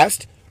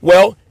asked,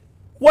 well,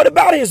 what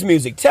about his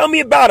music? Tell me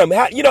about him.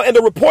 And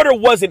the reporter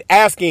wasn't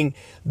asking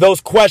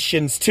those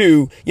questions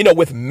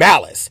with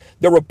malice.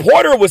 The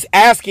reporter was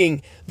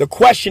asking the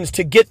questions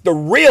to get the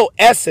real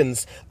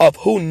essence of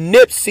who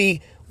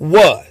Nipsey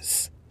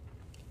was.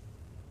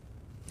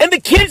 And the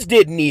kids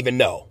didn't even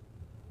know.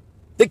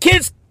 The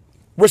kids'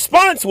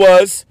 response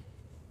was,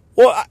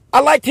 well, I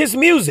liked his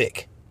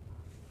music.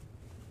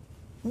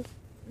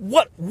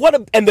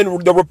 And then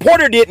the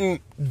reporter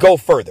didn't go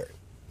further.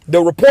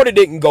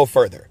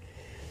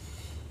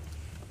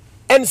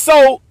 And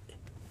so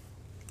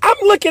I'm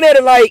looking at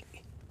it like,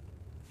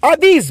 are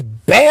these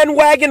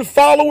bandwagon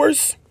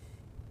followers?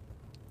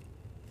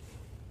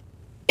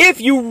 If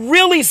you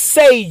really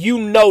say you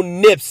know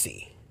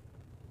Nipsey,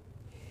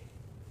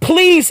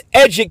 please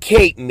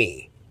educate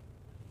me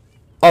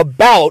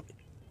about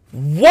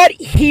what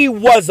he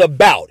was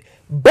about.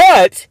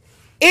 But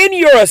in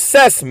your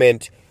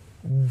assessment,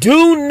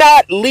 do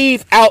not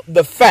leave out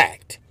the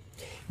fact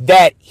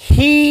that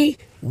he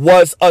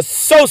was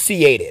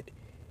associated.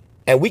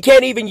 And we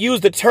can't even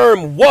use the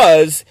term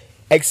was,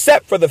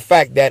 except for the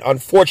fact that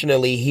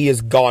unfortunately he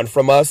is gone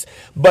from us.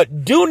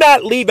 But do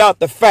not leave out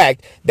the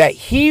fact that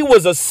he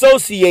was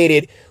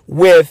associated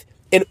with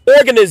an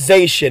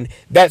organization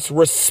that's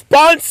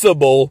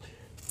responsible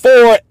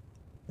for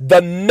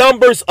the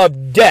numbers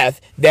of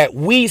death that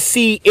we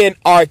see in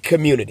our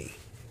community.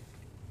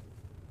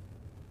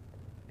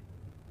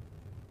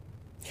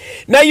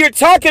 Now you're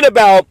talking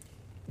about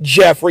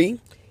Jeffrey.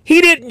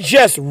 He didn't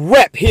just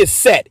rep his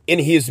set in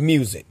his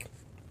music.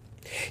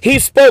 He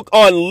spoke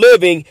on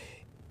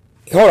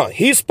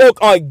He spoke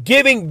on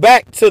giving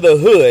back to the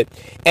hood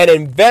and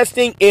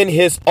investing in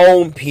his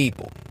own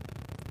people.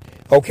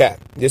 Okay,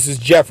 this is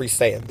Jeffrey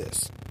saying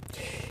this.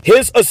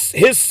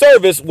 His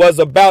service was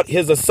about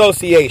his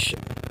association.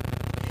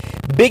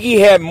 Biggie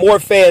had more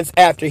fans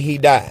after he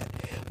died.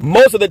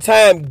 Most of the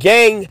time,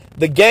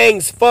 the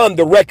gangs fund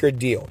the record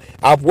deal.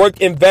 I've worked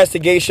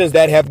investigations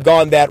that have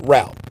gone that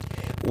route.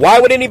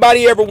 Why would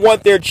anybody ever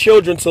want their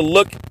children to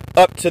look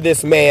up to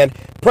this man?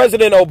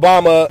 President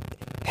Obama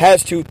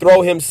has to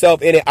throw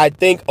himself in it. I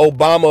think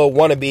Obama a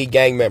wannabe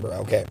gang member.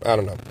 Okay, I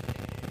don't know.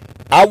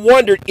 I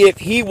wondered if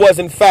he was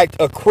in fact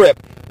a Crip.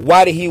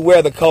 Why did he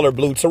wear the color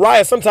blue?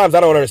 Tariah, sometimes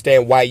I don't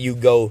understand why you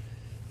go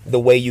the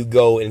way you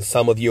go in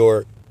some of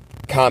your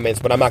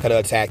comments, but I'm not going to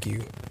attack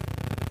you.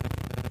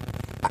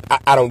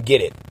 I don't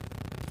get it.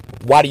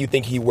 Why do you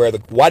think he wore the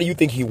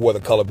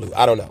color blue?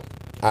 I don't know.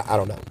 I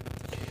don't know.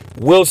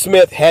 Will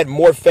Smith had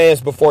more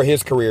fans before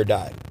his career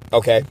died.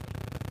 Okay.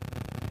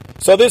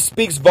 So this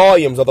speaks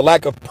volumes of the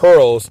lack of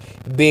pearls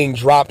being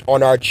dropped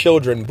on our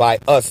children by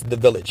us, the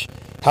village.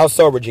 How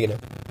so, Regina?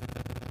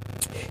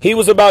 He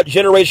was about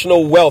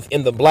generational wealth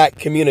in the black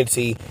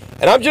community.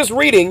 And I'm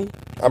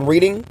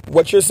reading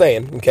what you're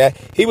saying, okay?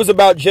 He was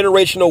about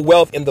generational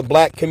wealth in the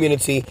black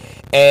community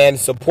and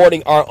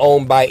supporting our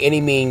own by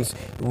any means,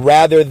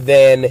 rather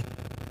that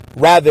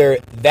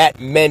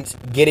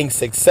meant getting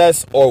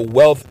success or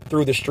wealth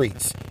through the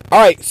streets. All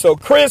right, so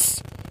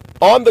Chris,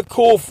 on the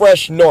Cool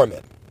Fresh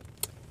Norman.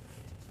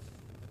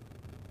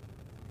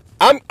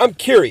 I'm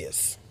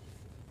curious.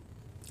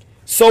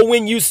 So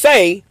when you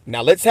say,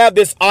 now let's have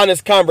this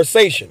honest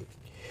conversation.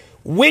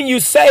 When you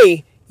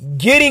say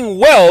getting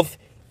wealth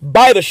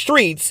by the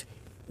streets,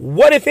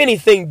 what, if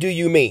anything, do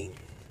you mean?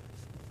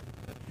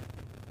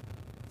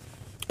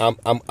 I'm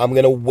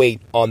going to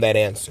wait on that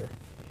answer.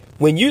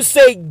 When you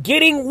say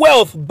getting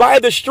wealth by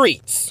the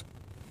streets,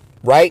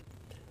 right?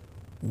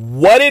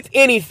 What, if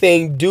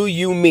anything, do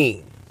you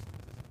mean?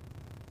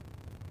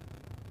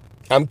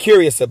 I'm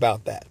curious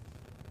about that.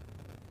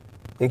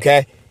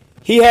 Okay?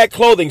 He had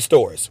clothing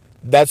stores.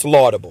 That's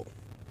laudable.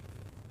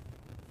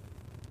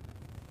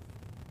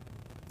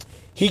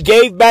 He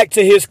gave back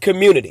to his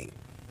community.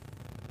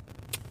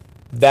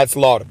 That's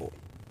laudable.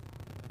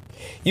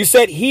 You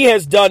said he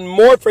has done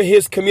more for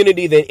his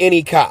community than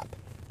any cop.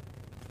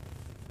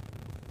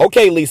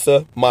 Okay,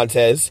 Lisa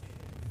Montez.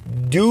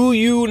 Do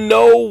you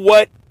know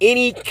what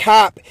any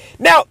cop...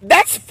 Now,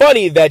 that's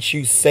funny that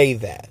you say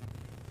that.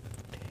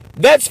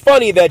 That's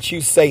funny that you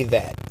say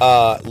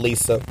that,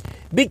 Lisa.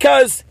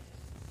 Because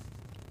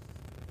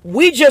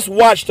we just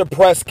watched a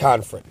press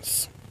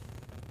conference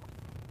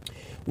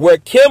where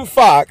Kim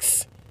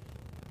Fox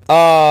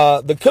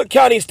the Cook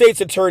County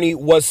State's Attorney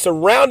was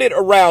surrounded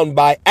around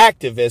by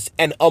activists,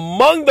 and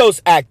among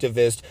those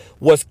activists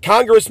was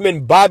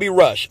Congressman Bobby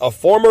Rush, a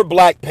former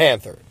Black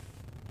Panther,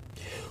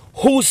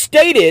 who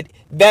stated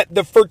that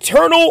the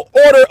Fraternal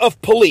Order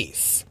of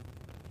Police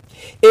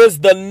is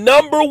the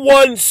number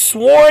one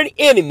sworn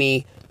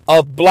enemy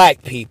of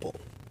black people.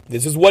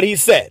 This is what he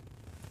said.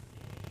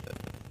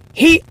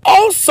 He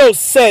also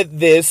said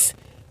this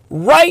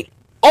right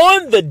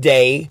on the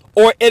day,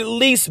 or at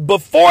least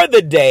before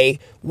the day,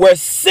 where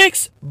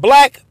 6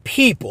 black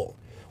people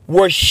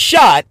were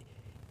shot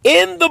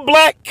in the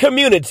black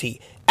community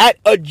at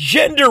a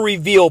gender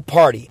reveal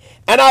party.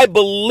 And I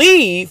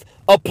believe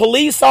a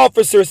police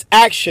officer's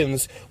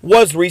actions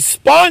was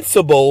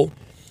responsible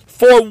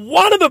for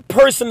one of the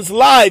person's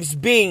lives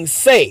being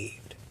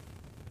saved.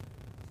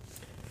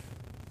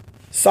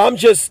 So I'm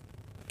just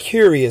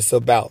curious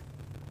about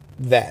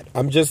that.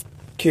 I'm just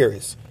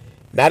curious.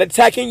 Not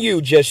attacking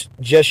you, just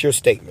your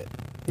statement.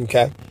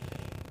 Okay?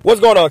 What's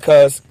going on,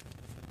 cuz?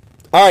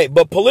 All right,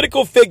 but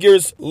political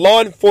figures,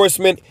 law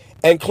enforcement,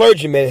 and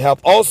clergymen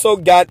have also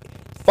got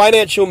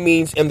financial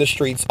means in the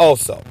streets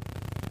also.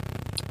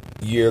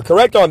 You're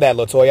correct on that,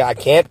 LaToya. I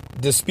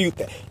can't dispute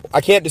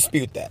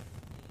that.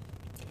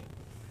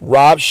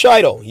 Rob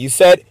Scheidel, you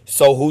said,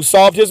 so who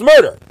solved his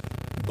murder?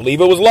 I believe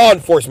it was law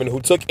enforcement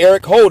who took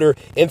Eric Holder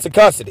into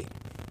custody.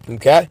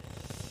 Okay?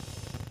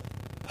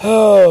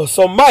 Oh,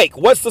 so Mike,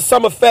 what's the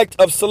sum effect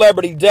of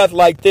celebrity death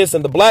like this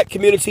in the black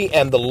community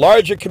and the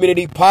larger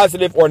community,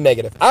 positive or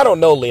negative? I don't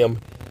know, Liam.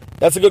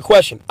 That's a good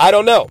question. I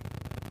don't know.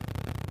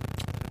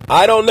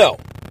 I don't know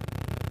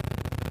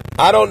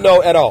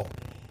at all.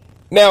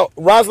 Now,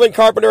 Rosalind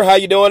Carpenter, how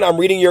you doing? I'm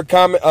reading your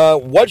comment.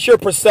 What's your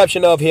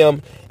perception of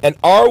him? And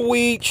are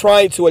we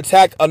trying to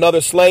attack another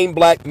slain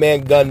black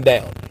man gunned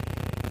down?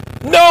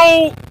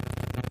 No.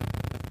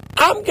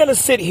 I'm going to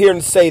sit here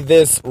and say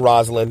this,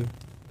 Rosalind.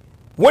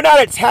 We're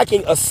not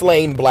attacking a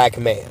slain black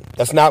man.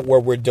 That's not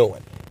what we're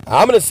doing.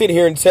 I'm going to sit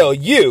here and tell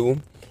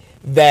you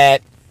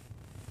that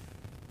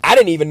I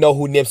didn't even know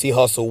who Nipsey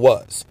Hussle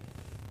was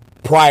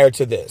prior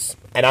to this.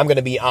 And I'm going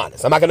to be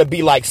honest. I'm not going to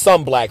be like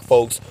some black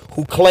folks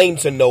who claim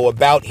to know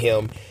about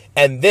him.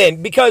 And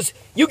then, because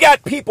you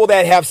got people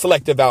that have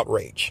selective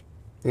outrage.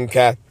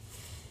 Okay?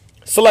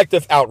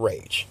 Selective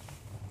outrage.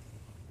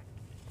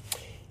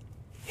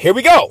 Here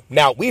we go.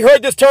 Now, we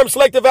heard this term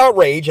selective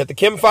outrage at the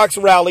Kim Fox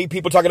rally.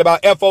 People talking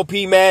about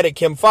FOP mad at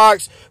Kim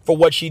Fox for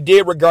what she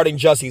did regarding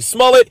Jussie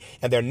Smollett.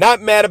 And they're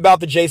not mad about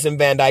the Jason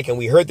Van Dyke. And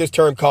we heard this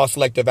term called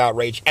selective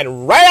outrage.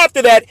 And right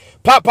after that,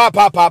 pop, pop,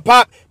 pop, pop,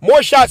 pop.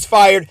 More shots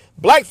fired.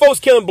 Black folks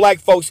killing black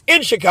folks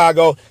in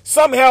Chicago.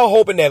 Somehow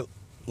hoping that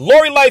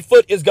Lori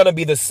Lightfoot is going to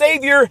be the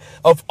savior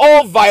of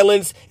all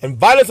violence. And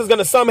violence is going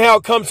to somehow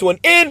come to an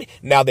end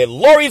now that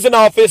Lori's in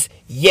office.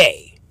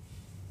 Yay.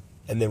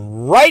 And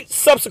then right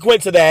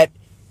subsequent to that,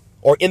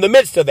 or in the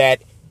midst of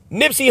that,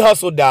 Nipsey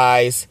Hussle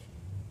dies,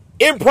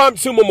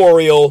 impromptu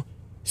memorial,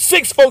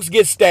 6 folks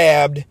get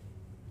stabbed.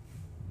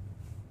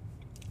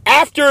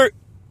 After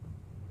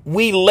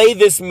we lay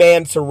this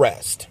man to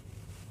rest,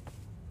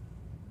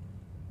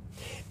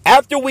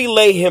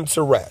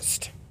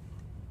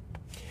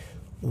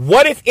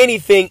 what, if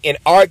anything, in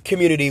our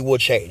community will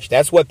change?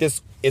 That's what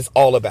this is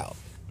all about.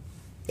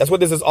 That's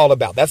what this is all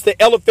about. That's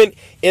the elephant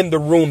in the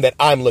room that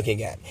I'm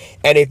looking at.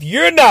 And if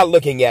you're not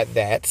looking at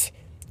that,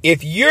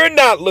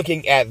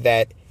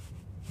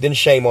 then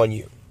shame on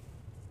you.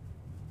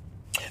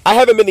 I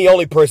haven't been the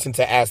only person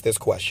to ask this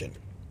question.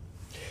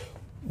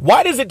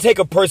 Why does it take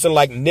a person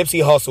like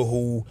Nipsey Hussle,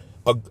 who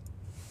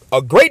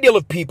a great deal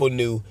of people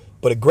knew,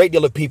 but a great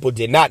deal of people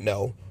did not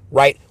know,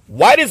 right?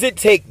 Why does it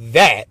take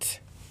that?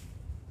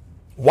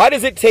 Why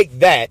does it take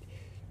that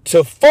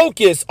to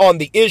focus on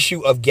the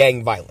issue of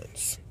gang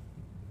violence?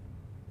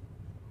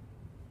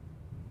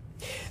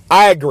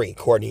 I agree,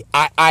 Courtney.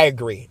 I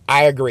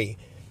agree.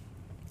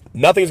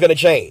 Nothing's going to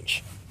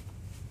change.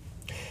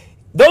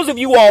 Those of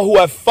you all who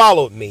have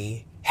followed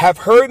me have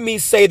heard me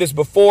say this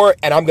before,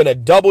 and I'm going to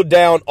double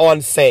down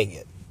on saying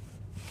it.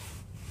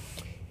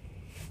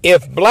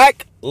 If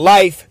black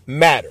life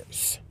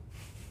matters,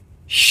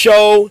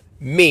 show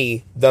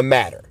me the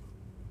matter.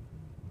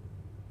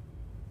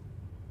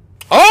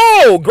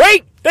 Oh,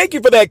 great. Thank you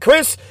for that,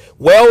 Chris.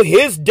 Well,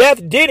 his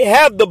death did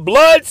have the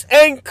Bloods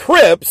and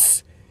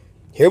Crips.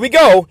 Here we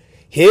go.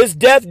 His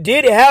death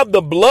did have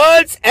the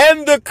Bloods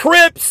and the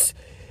Crips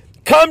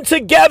come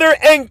together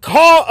and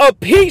call a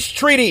peace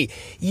treaty.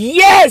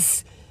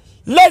 Yes,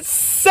 let's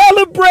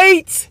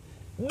celebrate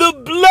the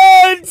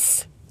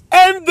Bloods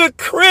and the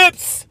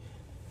Crips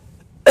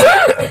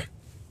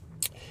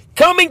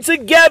coming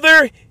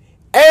together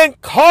and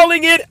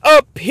calling it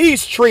a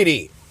peace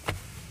treaty.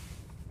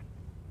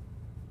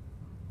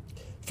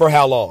 For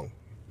how long?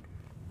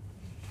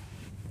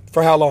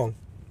 For how long?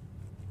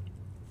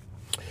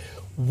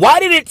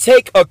 Why did it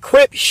take a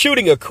Crip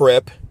shooting a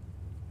Crip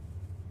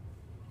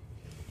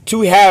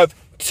to have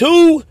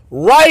 2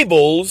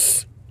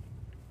 rivals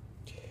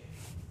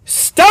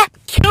stop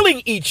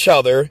killing each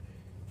other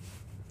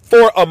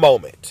for a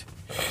moment?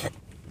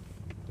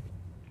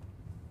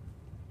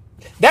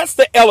 That's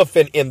the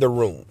elephant in the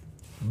room.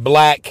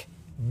 Black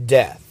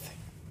death.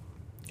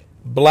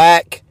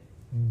 Black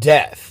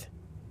death.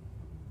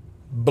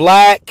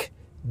 Black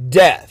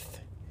death.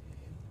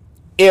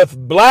 If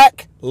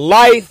black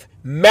life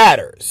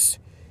matters,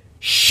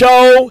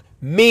 show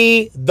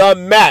me the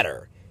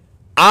matter.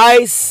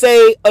 I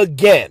say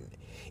again,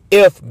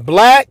 if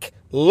black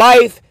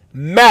life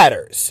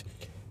matters,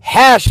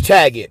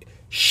 hashtag it,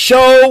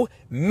 show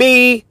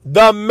me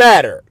the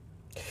matter.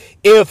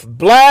 If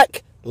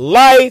black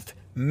life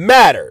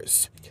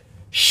matters,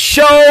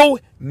 show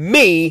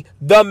me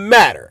the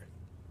matter.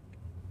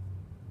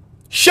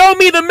 Show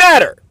me the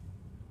matter.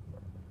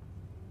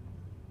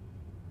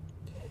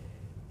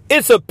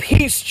 It's a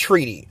peace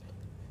treaty.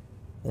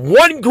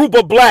 One group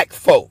of black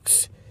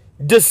folks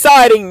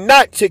deciding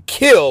not to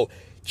kill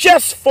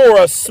just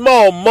for a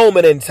small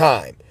moment in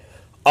time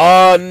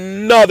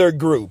another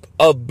group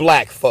of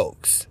black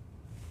folks.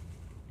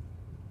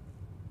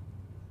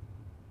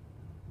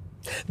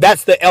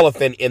 That's the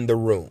elephant in the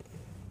room.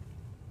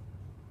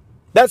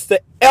 That's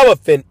the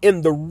elephant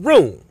in the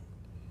room.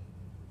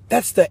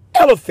 That's the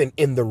elephant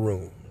in the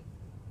room.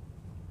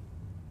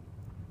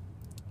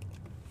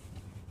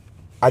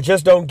 I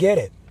just don't get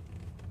it.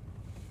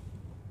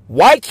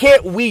 Why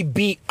can't we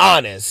be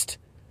honest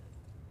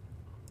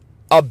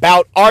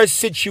about our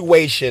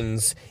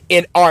situations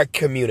in our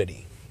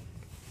community?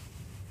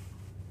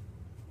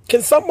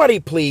 Can somebody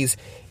please,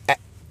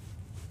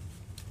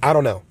 I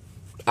don't know.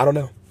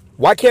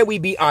 Why can't we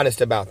be honest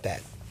about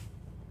that?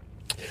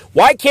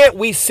 Why can't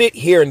we sit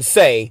here and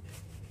say,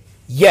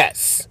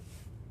 yes,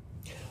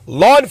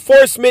 law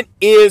enforcement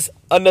is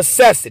a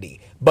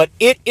necessity, but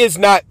it is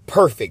not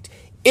perfect.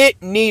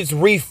 It needs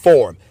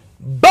reform.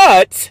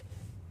 But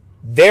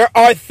there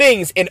are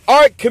things in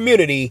our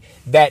community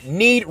that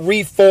need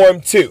reform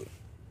too.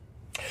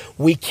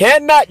 We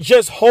cannot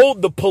just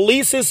hold the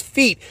police's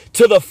feet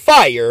to the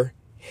fire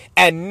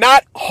and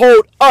not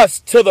hold us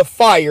to the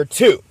fire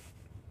too.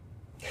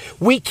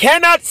 We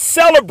cannot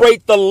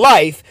celebrate the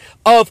life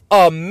of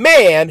a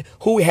man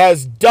who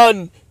has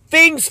done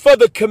things for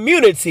the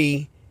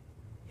community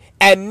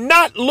and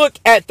not look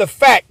at the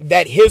fact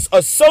that his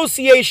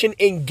association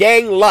in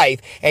gang life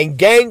and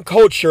gang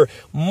culture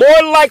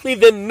more likely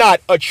than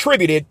not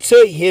attributed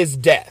to his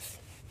death.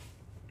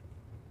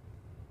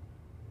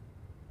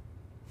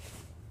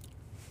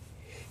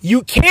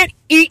 You can't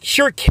eat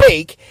your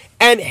cake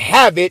and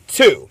have it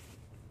too.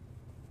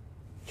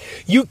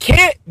 You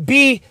can't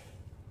be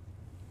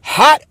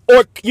hot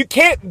or you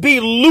can't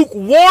be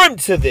lukewarm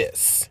to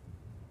this.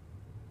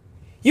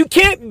 You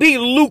can't be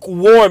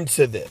lukewarm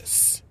to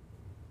this.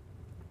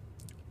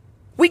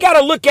 We got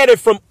to look at it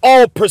from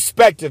all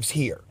perspectives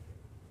here.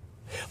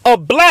 A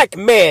black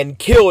man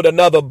killed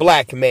another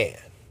black man.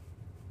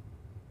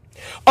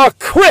 A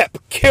Crip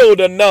killed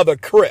another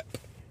Crip.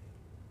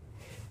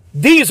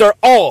 These are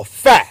all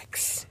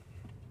facts.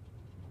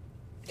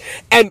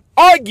 And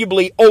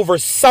arguably over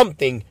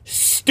something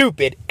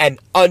stupid and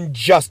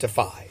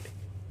unjustified.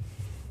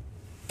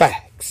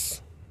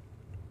 Facts.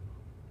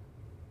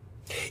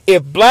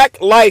 If black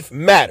life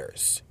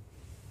matters,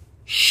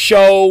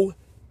 show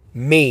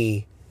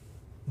me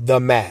the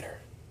matter.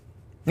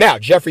 Now,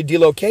 Jeffrey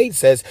DeLocade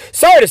says,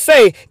 sorry to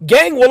say,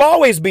 gang will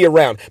always be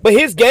around, but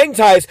his gang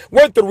ties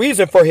weren't the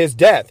reason for his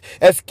death,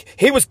 as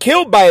he was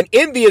killed by an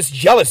envious,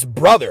 jealous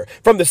brother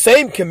from the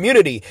same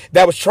community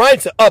that was trying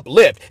to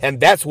uplift, and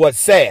that's what's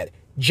sad.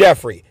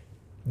 Jeffrey,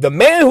 the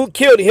man who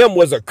killed him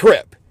was a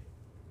Crip.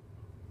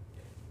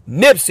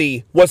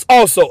 Nipsey was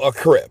also a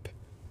Crip.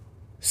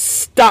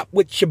 Stop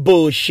with your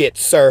bullshit,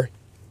 sir.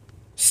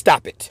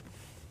 Stop it.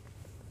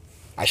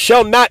 I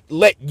shall not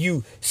let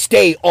you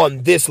stay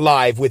on this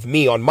live with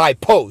me on my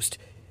post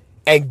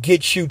and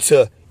get you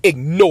to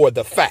ignore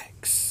the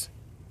facts.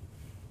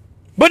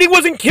 But he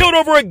wasn't killed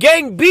over a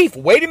gang beef.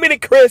 Wait a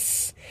minute,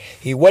 Chris.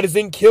 He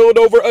wasn't killed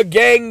over a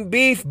gang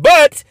beef.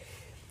 But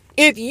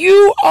if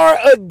you are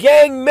a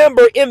gang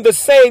member in the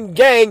same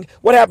gang,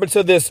 what happened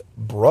to this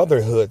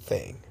brotherhood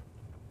thing?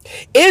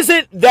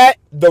 Isn't that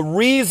the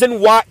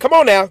reason why? Come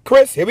on now,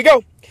 Chris, here we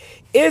go.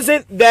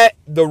 Isn't that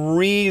the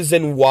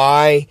reason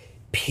why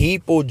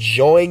people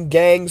join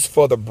gangs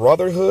for the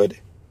brotherhood?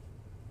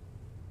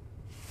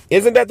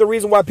 Isn't that the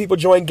reason why people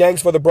join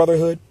gangs for the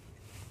brotherhood?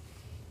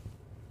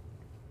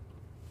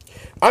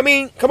 I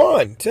mean, come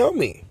on, tell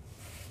me.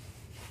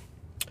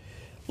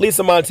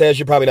 Lisa Montez,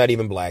 you're probably not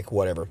even black,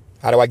 whatever.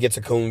 How do I get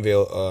to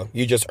Coonville?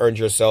 You just earned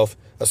yourself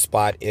a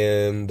spot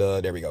in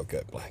the, there we go,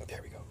 good, black, there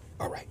we go.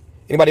 All right.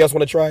 Anybody else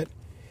want to try it?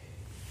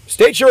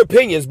 State your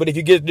opinions, but if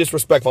you get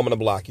disrespectful, I'm going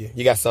to block you.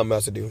 You got something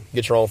else to do.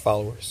 Get your own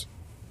followers.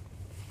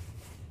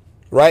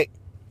 Right?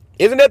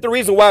 Isn't that the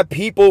reason why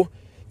people,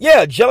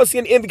 yeah, jealousy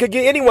and envy could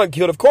get anyone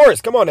killed? Of course.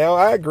 Come on now.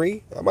 I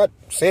agree. I'm not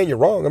saying you're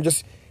wrong. I'm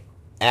just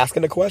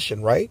asking a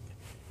question, right?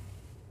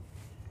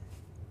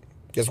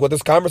 Guess what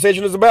this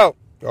conversation is about.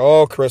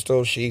 Oh,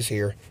 Crystal, she's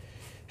here.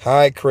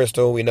 Hi,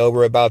 Crystal. We know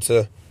we're about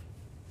to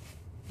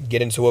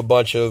get into a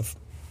bunch of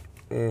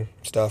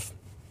stuff.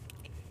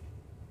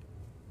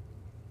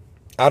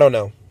 I don't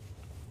know.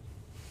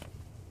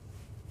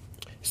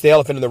 It's the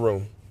elephant in the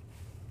room.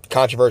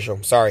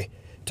 Controversial. Sorry.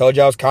 Told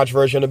you I was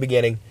controversial in the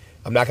beginning.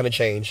 I'm not going to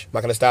change. I'm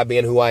not going to stop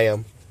being who I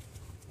am.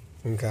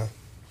 Okay.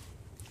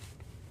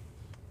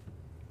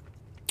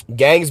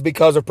 Gangs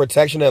because of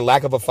protection and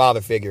lack of a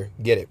father figure.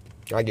 Get it.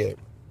 I get it.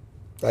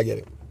 I get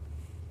it.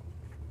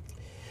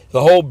 The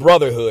whole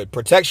brotherhood,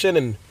 protection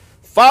and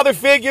father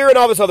figure and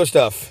all this other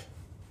stuff.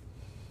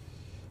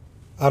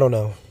 I don't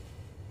know.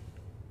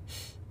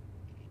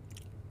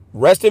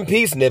 Rest in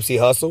peace, Nipsey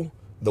Hussle.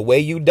 The way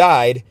you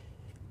died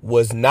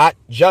was not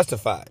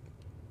justified.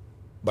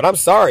 But I'm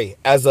sorry,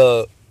 as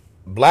a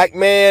black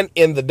man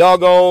in the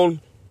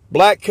doggone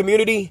black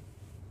community,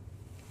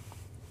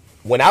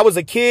 when I was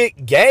a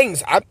kid,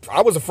 gangs,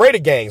 I was afraid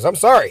of gangs. I'm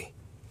sorry.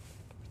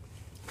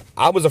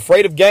 I was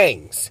afraid of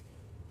gangs.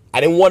 I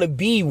didn't want to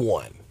be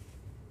one.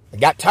 I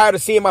got tired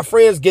of seeing my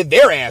friends get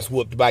their ass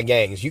whooped by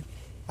gangs.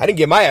 I didn't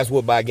get my ass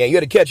whooped by a gang. You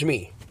had to catch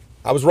me.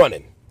 I was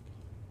running.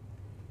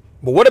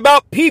 But what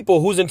about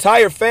people whose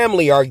entire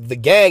family are the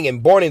gang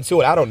and born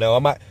into it? I don't know.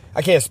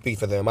 I can't speak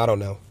for them. I don't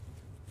know.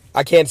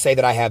 I can't say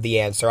that I have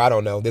the answer. I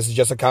don't know. This is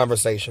just a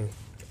conversation.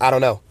 I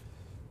don't know.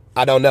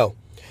 I don't know.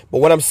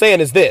 But what I'm saying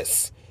is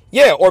this.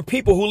 Yeah, or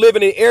people who live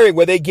in an area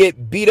where they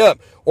get beat up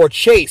or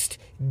chased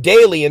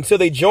daily until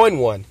they join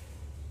one.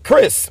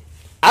 Chris,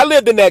 I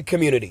lived in that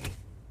community.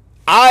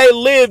 I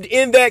lived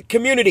in that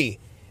community.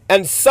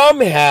 And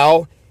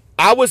somehow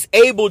I was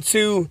able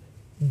to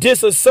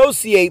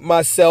disassociate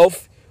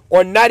myself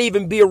or not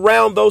even be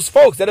around those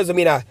folks. That doesn't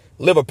mean I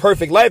live a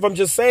perfect life. I'm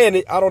just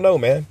saying, I don't know,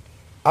 man.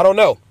 I don't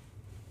know.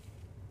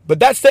 But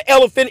that's the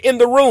elephant in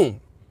the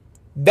room.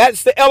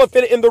 That's the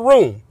elephant in the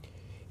room.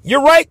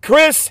 You're right,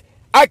 Chris.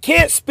 I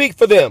can't speak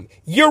for them.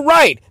 You're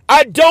right.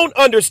 I don't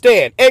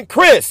understand. And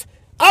Chris,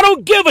 I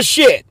don't give a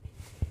shit.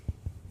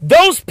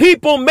 Those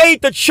people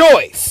made the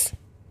choice.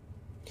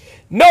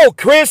 No,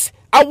 Chris,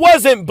 I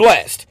wasn't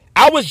blessed.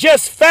 I was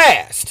just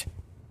fast.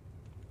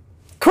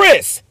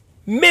 Chris,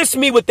 miss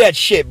me with that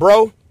shit,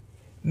 bro.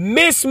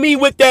 Miss me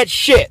with that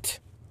shit.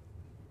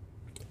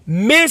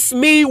 Miss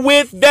me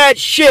with that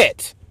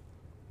shit.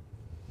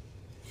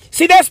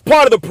 See, that's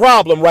part of the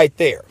problem right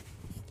there.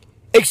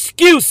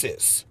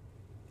 Excuses.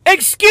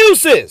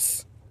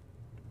 Excuses.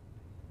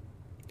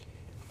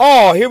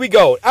 Oh, here we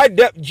go.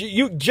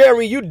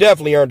 Jeremy, you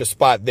definitely earned a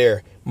spot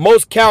there.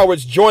 Most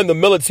cowards join the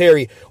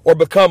military or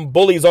become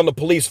bullies on the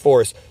police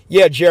force.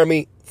 Yeah,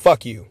 Jeremy,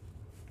 fuck you.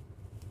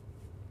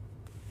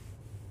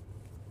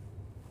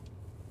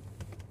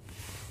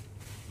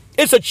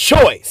 It's a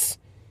choice.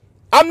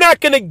 I'm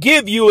not going to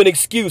give you an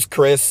excuse,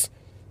 Chris.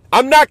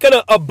 I'm not going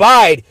to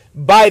abide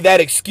by that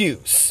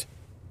excuse.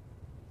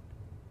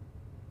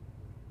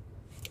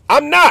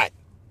 I'm not,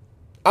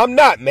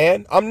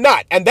 man. I'm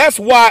not. And that's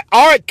why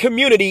our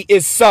community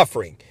is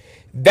suffering.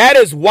 That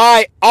is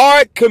why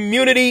our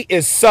community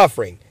is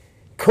suffering.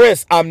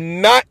 Chris,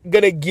 I'm not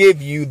going to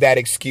give you that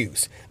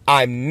excuse.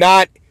 I'm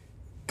not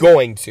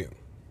going to.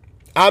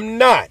 I'm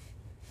not.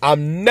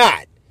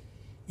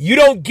 You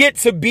don't get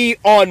to be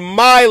on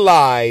my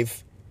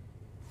live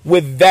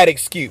with that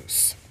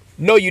excuse.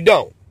 No, you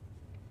don't.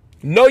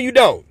 No, you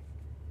don't.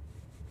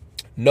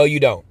 No, you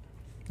don't.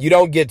 You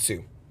don't get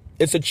to.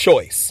 It's a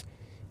choice.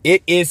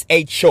 It is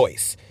a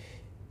choice.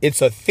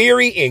 It's a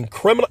theory in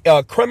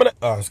criminology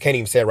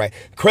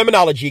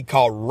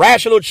called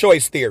rational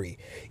choice theory.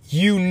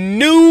 You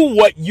knew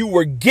what you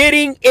were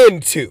getting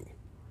into.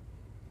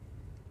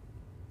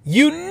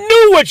 You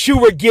knew what you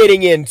were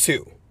getting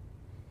into.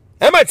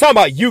 I'm not talking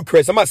about you,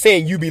 Chris. I'm not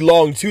saying you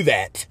belong to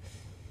that.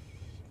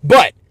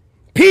 But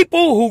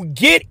people who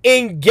get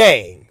in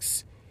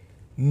gangs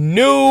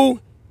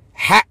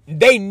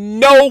they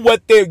know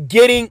what they're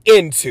getting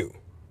into.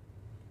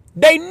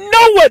 They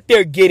know what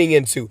they're getting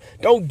into.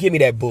 Don't give me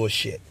that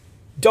bullshit.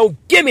 Don't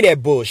give me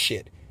that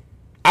bullshit.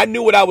 I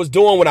knew what I was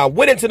doing when I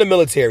went into the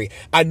military.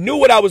 I knew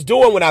what I was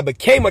doing when I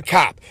became a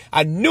cop.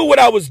 I knew what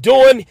I was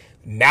doing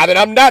now that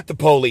I'm not the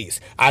police.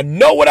 I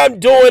know what I'm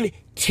doing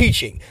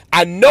teaching.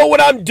 I know what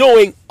I'm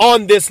doing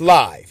on this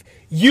live.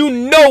 You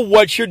know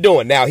what you're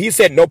doing. Now, he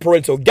said no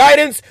parental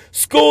guidance.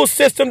 School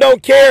system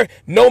don't care.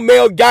 No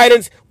male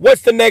guidance.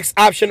 What's the next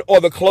option or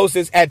the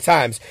closest at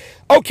times?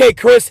 Okay,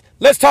 Chris,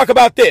 let's talk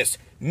about this.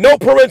 No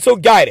parental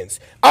guidance.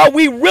 Are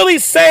we really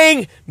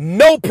saying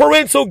no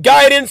parental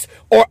guidance,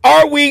 or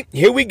are we?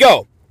 Here we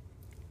go.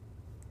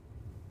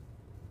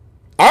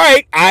 All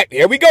right,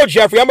 here we go,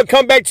 Jeffrey. I'm going to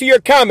come back to your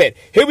comment.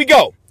 Here we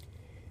go.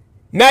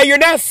 Now, you're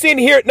not sitting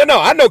here.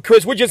 No, I know,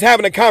 Chris. We're just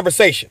having a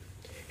conversation.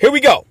 Here we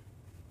go.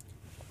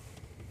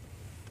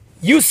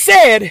 You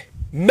said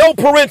no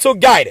parental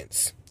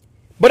guidance.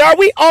 But are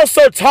we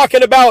also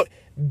talking about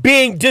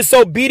being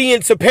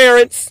disobedient to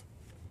parents?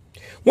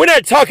 We're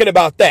not talking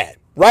about that,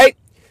 right?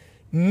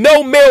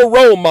 No male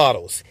role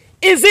models.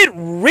 Is it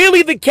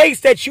really the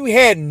case that you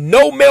had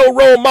no male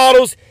role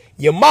models?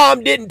 Your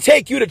mom didn't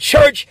take you to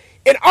church?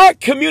 In our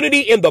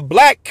community, in the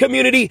black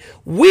community,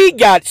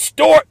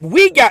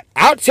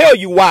 I'll tell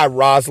you why,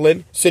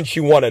 Rosalind, since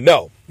you want to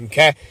know,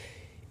 okay?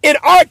 In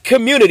our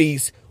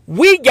communities,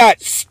 we got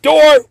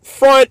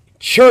storefront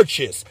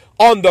churches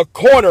on the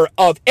corner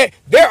of it.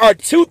 There are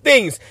two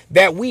things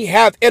that we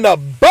have an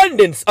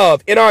abundance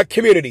of in our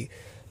community: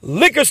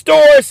 liquor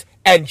stores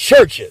and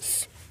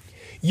churches.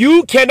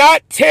 You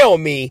cannot tell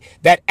me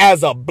that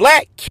as a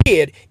black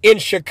kid in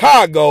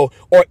Chicago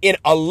or in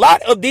a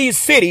lot of these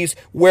cities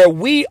where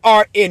we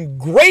are in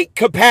great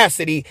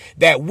capacity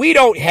that we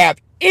don't have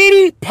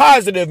any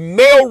positive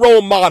male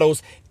role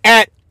models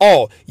at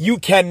all. You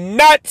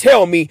cannot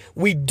tell me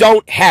we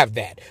don't have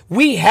that.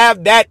 We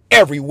have that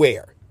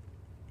everywhere.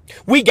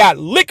 We got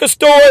liquor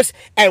stores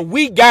and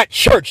we got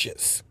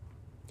churches.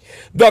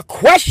 The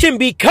question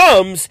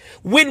becomes,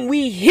 when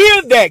we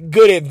hear that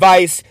good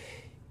advice,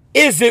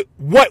 is it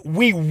what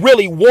we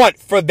really want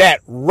for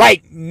that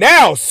right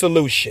now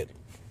solution?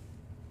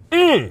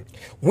 We're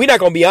not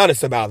going to be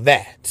honest about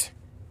that.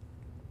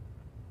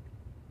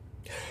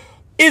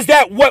 Is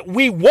that what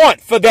we want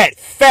for that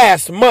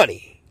fast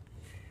money?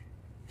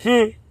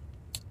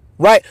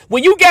 Right?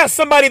 When you got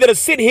somebody that'll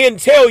sit here and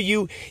tell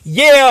you,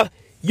 yeah,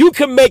 you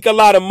can make a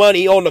lot of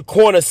money on the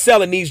corner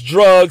selling these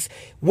drugs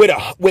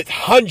with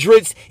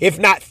hundreds, if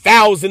not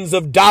thousands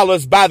of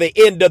dollars by the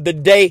end of the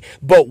day.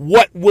 But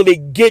what will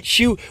it get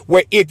you?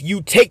 Where if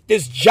you take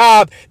this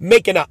job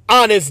making an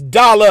honest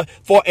dollar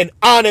for an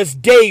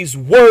honest day's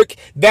work,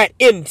 that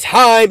in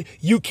time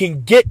you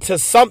can get to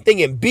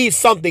something and be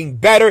something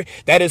better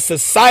that is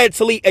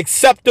societally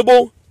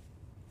acceptable.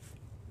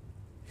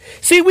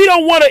 See, we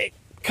don't want to,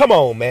 come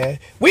on, man.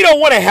 We don't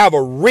want to have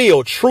a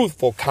real,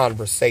 truthful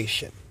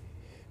conversation.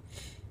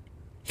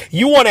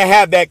 You want to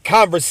have that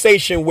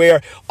conversation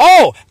where,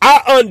 oh,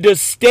 I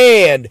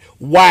understand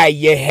why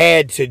you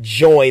had to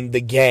join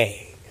the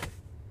gang.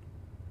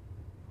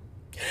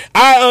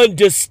 I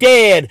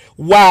understand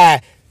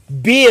why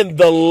being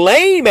the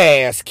lame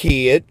ass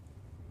kid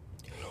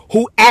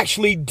who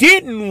actually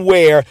didn't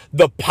wear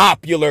the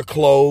popular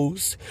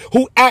clothes,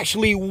 who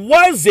actually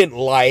wasn't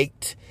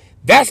liked,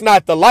 that's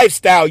not the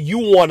lifestyle you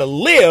want to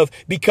live,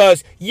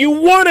 because you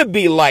want to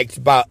be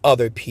liked by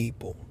other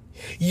people.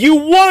 You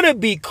want to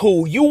be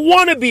cool. You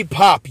want to be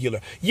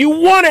popular. You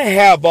want to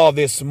have all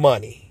this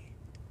money.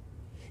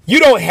 You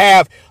don't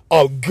have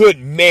a good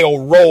male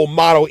role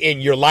model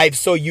in your life,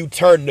 so you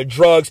turn to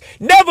drugs.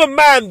 Never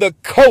mind the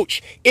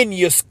coach in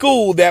your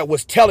school that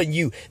was telling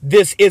you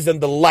this isn't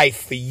the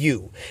life for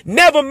you.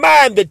 Never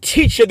mind the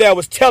teacher that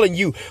was telling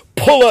you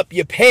pull up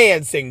your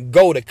pants and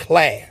go to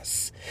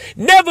class.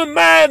 Never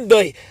mind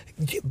the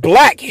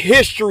Black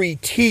history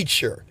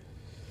teacher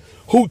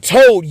who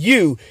told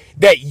you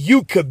that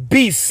you could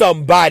be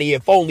somebody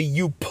if only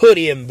you put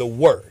in the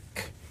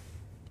work.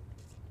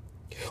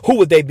 Who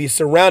would they be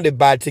surrounded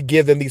by to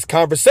give them these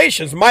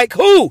conversations, Mike?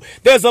 Who?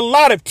 There's a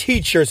lot of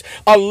teachers,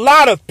 a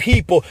lot of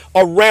people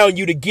around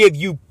you to give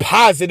you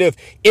positive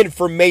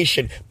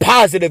information,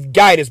 positive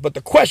guidance. But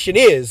the question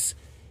is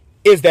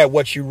that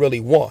what you really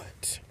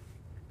want?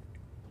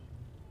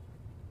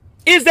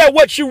 Is that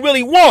what you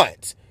really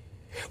want?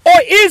 Or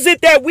is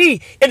it that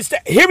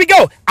here we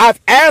go. I've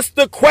asked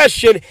the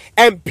question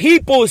and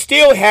people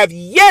still have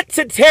yet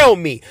to tell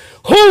me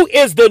who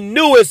is the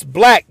newest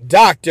black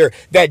doctor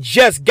that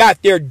just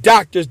got their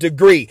doctor's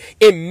degree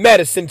in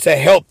medicine to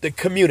help the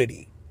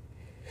community.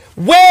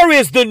 Where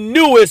is the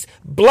newest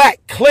black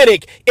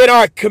clinic in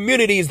our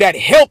communities that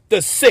help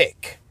the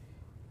sick?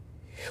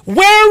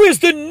 Who is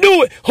the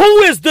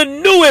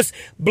newest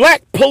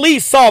black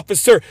police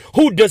officer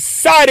who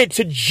decided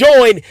to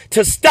join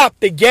to stop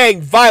the gang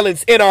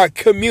violence in our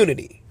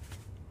community?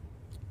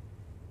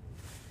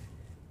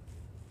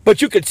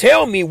 But you could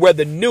tell me where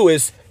the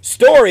newest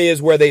store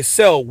is where they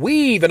sell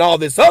weave and all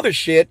this other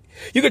shit.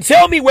 You could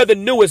tell me where the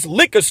newest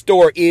liquor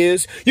store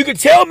is. You could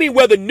tell me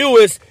where the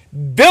newest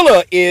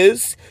villa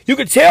is. You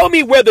could tell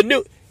me where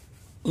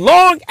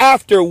long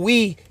after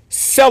we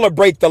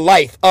celebrate the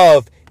life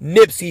of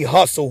Nipsey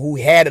Hussle, who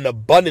had an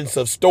abundance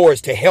of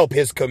stores to help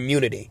his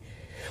community.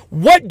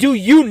 What do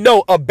you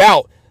know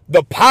about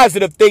the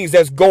positive things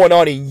that's going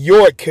on in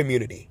your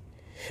community?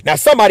 Now,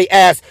 somebody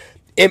asked,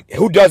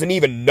 who doesn't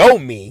even know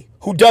me,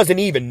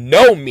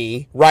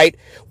 right?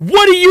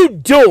 What are you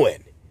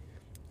doing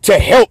to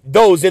help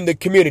those in the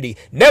community?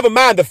 Never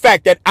mind the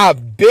fact that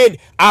I'm in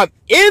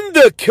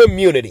the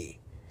community,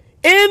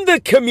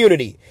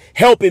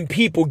 helping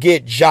people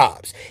get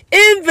jobs,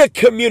 in the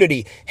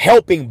community,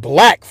 helping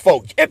black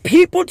folk and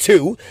people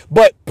too,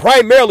 but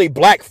primarily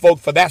black folk,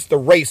 for that's the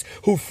race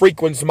who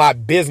frequents my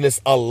business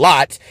a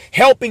lot,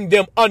 helping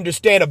them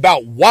understand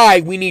about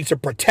why we need to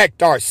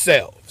protect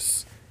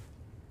ourselves.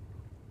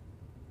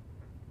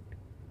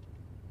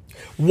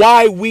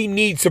 Why we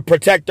need to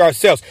protect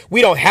ourselves.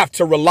 We don't have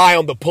to rely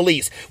on the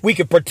police. We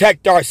can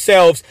protect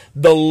ourselves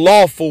the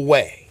lawful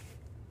way.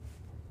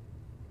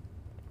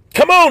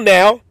 Come on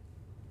now.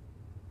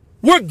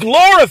 We're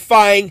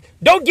glorifying,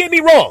 don't get me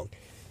wrong,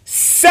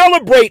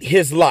 celebrate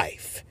his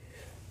life,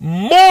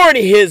 mourn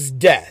his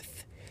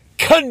death,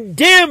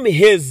 condemn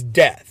his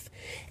death,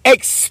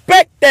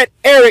 expect that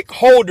Eric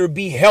Holder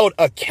be held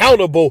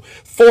accountable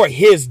for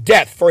his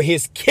death, for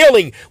his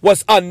killing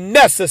was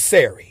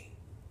unnecessary.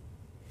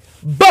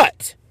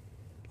 But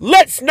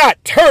let's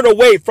not turn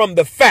away from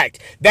the fact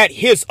that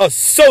his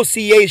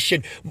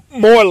association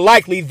more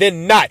likely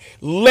than not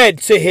led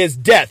to his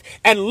death.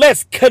 And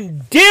let's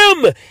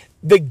condemn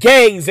the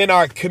gangs in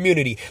our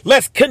community.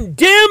 Let's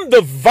condemn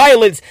the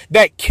violence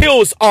that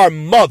kills our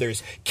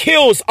mothers,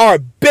 kills our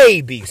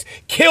babies,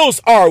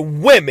 kills our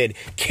women,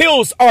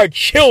 kills our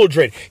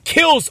children,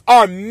 kills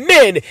our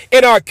men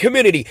in our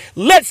community.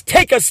 Let's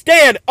take a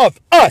stand of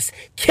us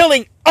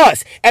killing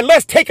us, and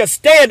let's take a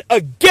stand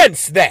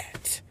against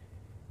that.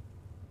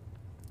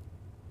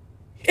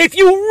 If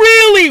you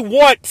really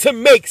want to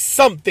make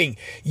something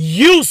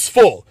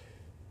useful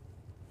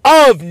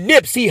of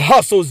Nipsey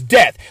Hussle's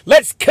death,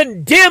 let's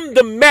condemn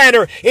the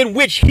manner in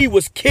which he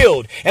was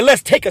killed, and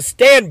let's take a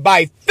stand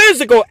by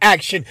physical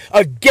action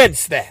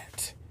against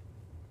that.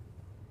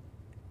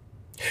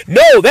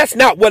 No, that's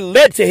not what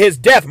led to his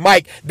death,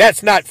 Mike.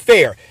 That's not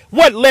fair.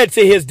 What led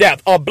to his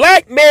death? A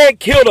black man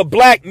killed a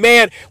black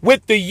man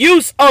with the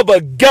use of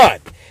a gun.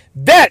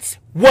 That's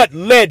what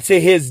led to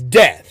his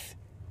death.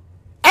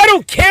 I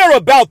don't care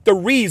about the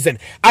reason.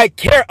 I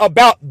care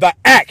about the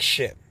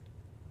action.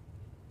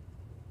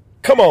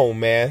 Come on,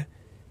 man.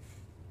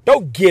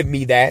 Don't give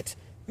me that.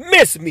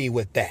 Miss me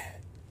with that.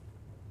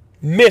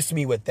 Miss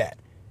me with that.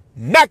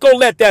 Not gonna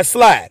let that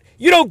slide.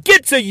 You don't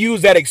get to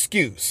use that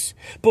excuse.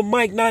 But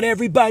Mike, not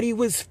everybody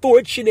was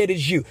fortunate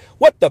as you.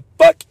 What the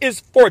fuck is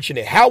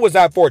fortunate? How was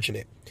I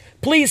fortunate?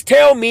 Please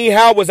tell me,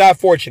 how was I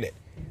fortunate?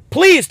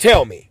 Please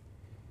tell me.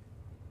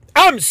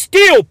 I'm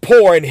still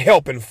poor and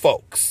helping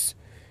folks.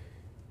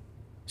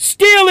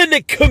 Still in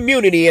the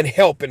community and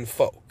helping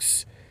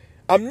folks.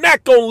 I'm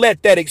not going to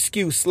let that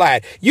excuse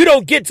slide. You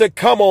don't get to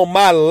come on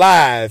my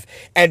live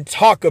and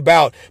talk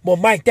about, well,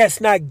 Mike,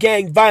 that's not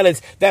gang violence.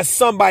 That's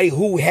somebody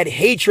who had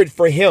hatred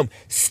for him.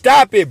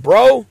 Stop it,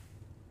 bro.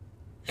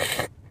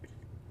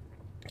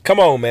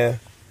 Come on, man.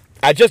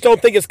 I just don't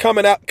think it's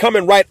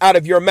coming right out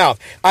of your mouth.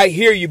 I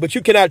hear you, but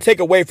you cannot take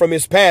away from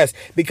his past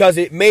because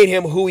it made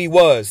him who he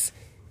was.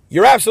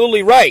 You're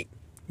absolutely right.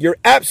 You're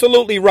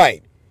absolutely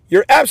right.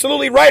 You're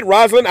absolutely right,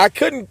 Rosalind. I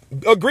couldn't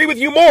agree with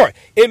you more.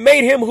 It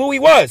made him who he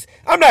was.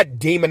 I'm not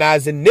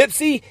demonizing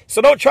Nipsey, so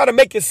don't try to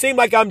make it seem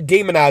like I'm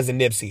demonizing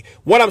Nipsey.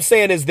 What I'm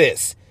saying is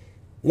this.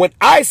 When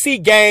I see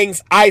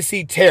gangs, I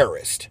see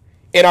terrorists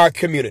in our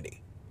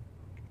community.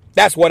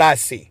 That's what I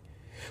see.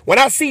 When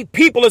I see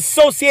people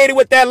associated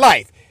with that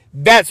life,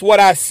 that's what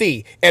I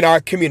see in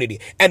our community.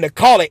 And to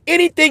call it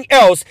anything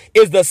else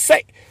is the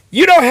same.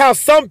 You know how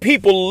some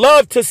people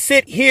love to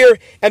sit here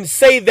and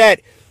say that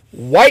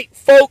white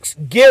folks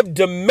give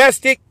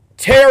domestic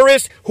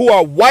terrorists who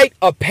are white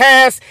a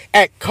pass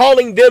at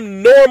calling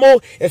them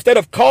normal instead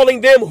of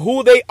calling them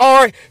who they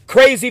are,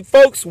 crazy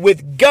folks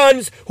with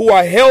guns who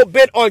are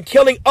hell-bent on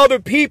killing other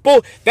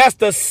people. That's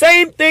the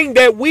same thing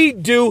that we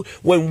do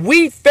when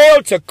we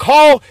fail to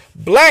call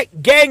black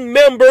gang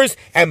members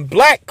and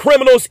black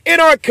criminals in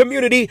our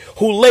community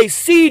who lay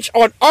siege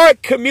on our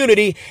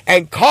community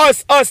and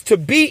cause us to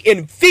be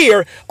in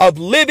fear of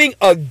living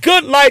a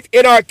good life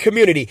in our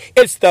community.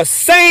 It's the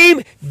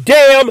same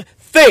damn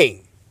thing.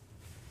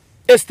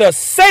 It's the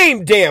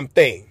same damn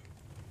thing.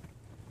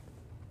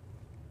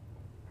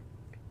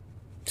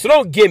 So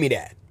don't give me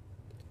that.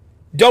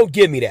 Don't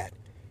give me that.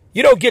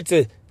 You don't get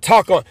to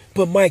talk on,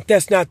 but Mike,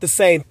 that's not the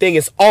same thing.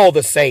 It's all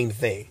the same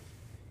thing.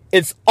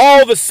 It's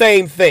all the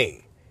same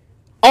thing.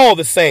 All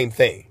the same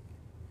thing.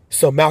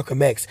 So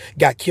Malcolm X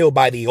got killed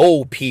by the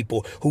old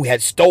people who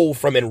had stole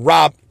from and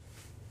robbed.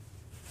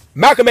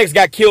 Malcolm X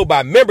got killed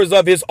by members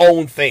of his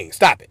own thing.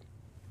 Stop it.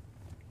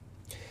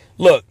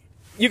 Look,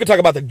 you can talk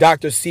about the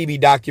Dr. Sebi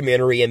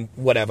documentary and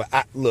whatever.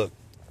 Look,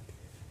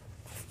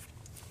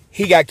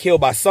 he got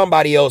killed by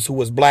somebody else who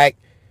was black.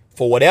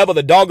 For whatever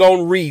the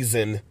doggone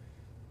reason,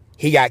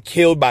 he got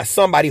killed by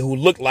somebody who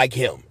looked like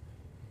him.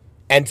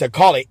 And to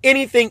call it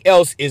anything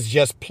else is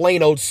just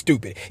plain old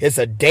stupid. It's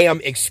a damn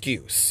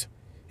excuse.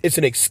 It's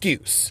an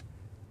excuse.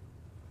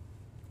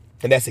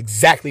 And that's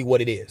exactly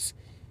what it is.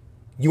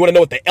 You want to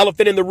know what the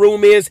elephant in the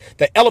room is?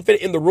 The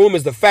elephant in the room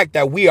is the fact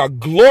that we are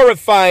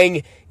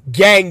glorifying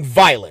gang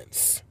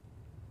violence.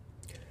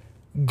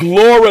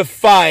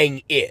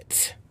 Glorifying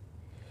it.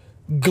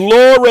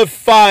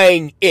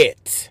 Glorifying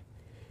it.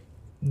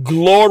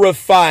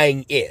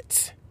 Glorifying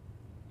it.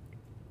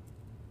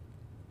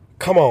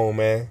 Come on,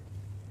 man.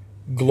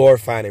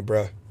 Glorifying it,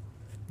 bro.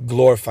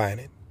 Glorifying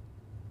it.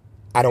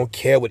 I don't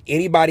care what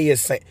anybody is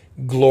saying.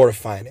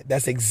 Glorifying it.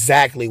 That's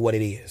exactly what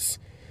it is.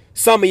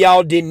 Some of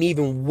y'all didn't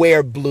even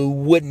wear blue,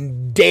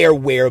 wouldn't dare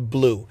wear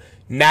blue.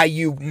 Now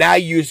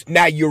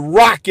you're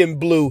rocking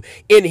blue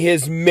in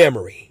his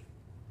memory.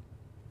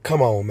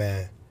 Come on,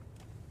 man.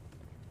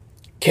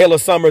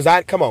 Kayla Summers,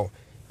 come on.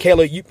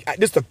 Kayla,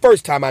 this is the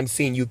first time I've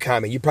seen you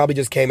comment. You probably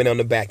just came in on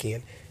the back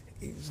end.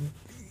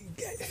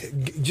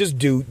 Just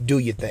do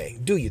your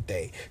thing. Do your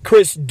thing.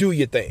 Chris, do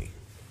your thing.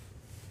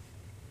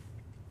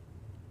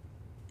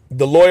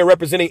 The lawyer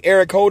representing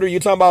Eric Holder, you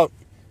talking about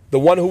the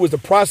one who was the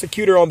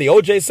prosecutor on the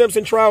O.J.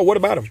 Simpson trial? What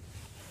about him?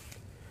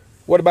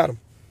 What about him?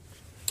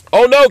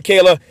 Oh, no,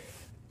 Kayla.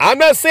 I'm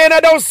not saying I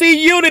don't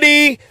see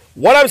unity.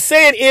 What I'm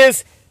saying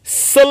is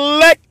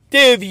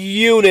Selective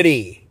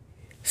unity.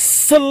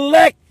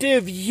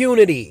 Selective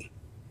unity.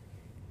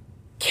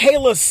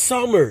 Kayla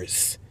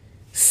Summers.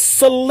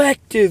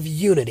 Selective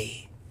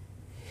unity.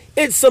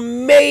 It's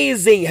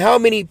amazing how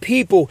many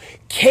people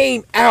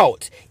came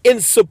out in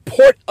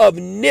support of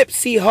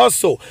Nipsey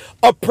Hussle.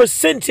 A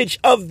percentage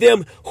of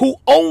them who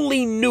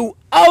only knew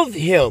of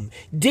him,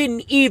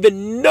 didn't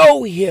even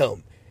know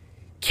him,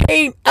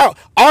 came out.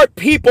 Our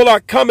people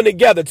are coming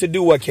together to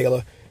do what,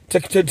 Kayla?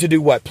 To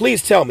do what?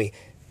 Please tell me.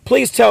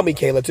 Please tell me,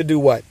 Kayla, to do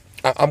what?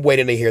 I'm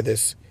waiting to hear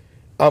this.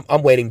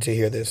 I'm waiting to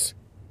hear this.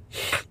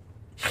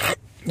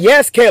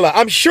 Yes, Kayla,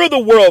 I'm sure the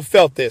world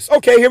felt this.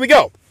 Okay, here we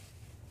go.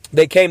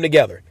 They came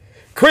together.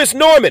 Chris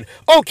Norman.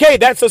 Okay,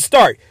 that's a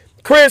start.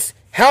 Chris,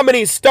 how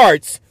many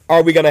starts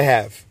are we going to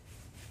have?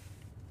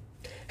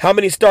 How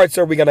many starts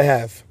are we going to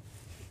have?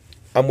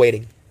 I'm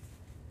waiting.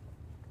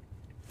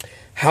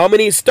 How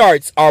many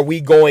starts are we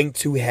going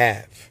to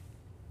have?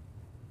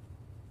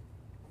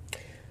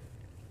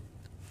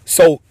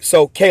 So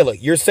Kayla,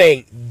 you're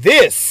saying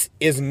this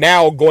is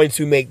now going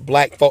to make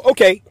black folk.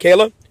 Okay,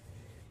 Kayla,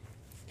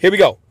 here we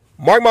go.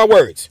 Mark my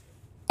words.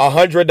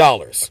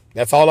 $100.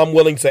 That's all I'm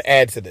willing to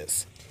add to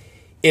this.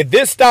 If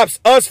this stops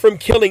us from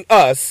killing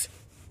us,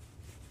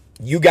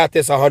 you got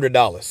this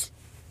 $100.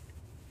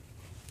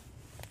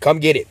 Come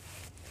get it.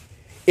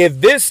 If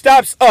this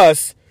stops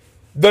us,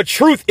 the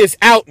truth is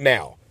out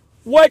now.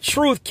 What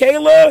truth,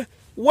 Kayla?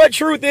 What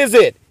truth is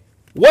it?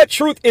 What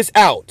truth is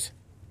out?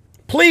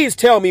 Please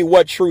tell me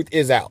what truth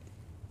is out.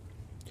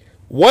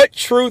 What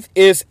truth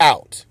is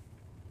out?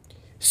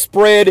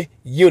 Spread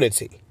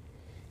unity.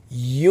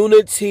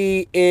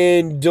 Unity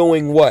in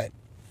doing what?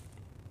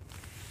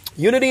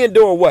 Unity in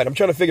doing what? I'm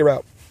trying to figure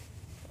out.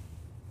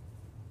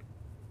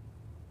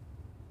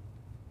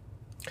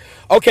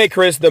 Okay,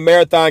 Chris, the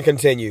marathon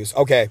continues.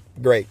 Okay,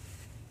 great.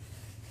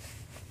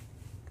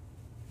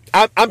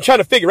 I'm trying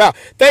to figure out.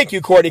 Thank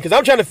you, Courtney, because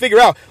I'm trying to figure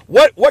out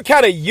what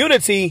kind of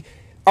unity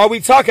are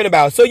we talking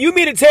about? So you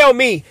mean to tell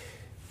me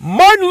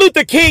Martin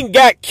Luther King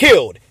got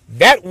killed?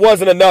 That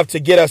wasn't enough to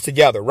get us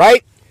together,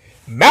 right?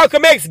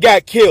 Malcolm X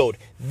got killed.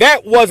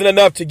 That wasn't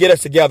enough to get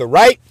us together,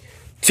 right?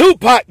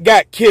 Tupac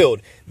got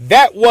killed.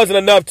 That wasn't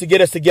enough to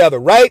get us together,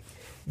 right?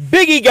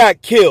 Biggie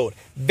got killed.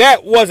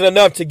 That wasn't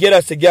enough to get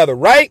us together,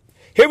 right?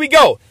 Here we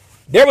go.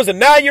 There was a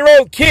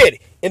 9-year-old kid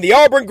in the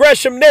Auburn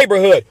Gresham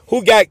neighborhood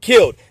who got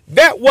killed.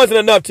 That wasn't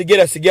enough to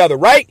get us together,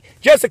 right?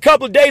 Just a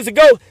couple of days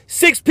ago,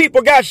 6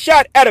 people got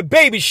shot at a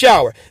baby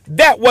shower.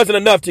 That wasn't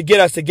enough to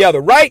get us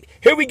together, right?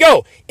 Here we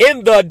go.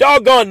 In the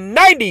doggone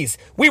 90s,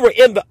 we were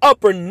in the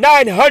upper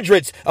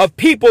 900s of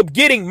people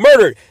getting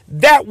murdered.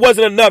 That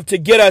wasn't enough to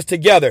get us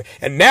together.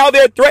 And now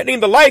they're threatening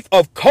the life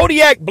of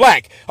Kodiak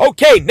Black.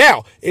 Okay,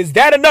 now, is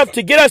that enough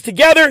to get us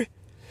together?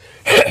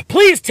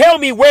 Please tell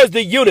me where's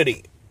the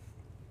unity.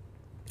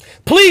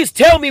 Please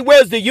tell me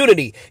where's the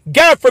unity.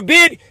 God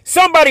forbid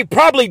somebody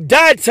probably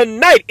died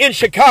tonight in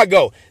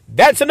Chicago.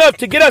 That's enough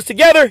to get us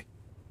together?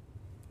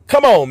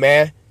 Come on,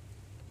 man.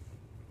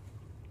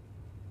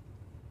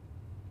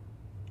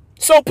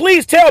 So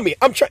please tell me.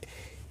 I'm trying.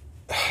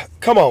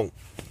 Come on,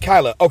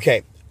 Kyla.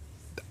 Okay.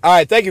 All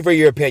right. Thank you for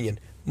your opinion.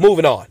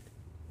 Moving on.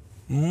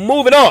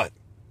 Moving on.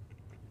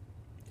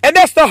 And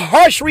that's the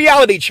harsh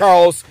reality,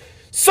 Charles.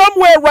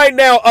 Somewhere right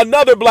now,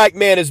 another black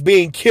man is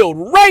being killed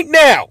right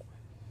now.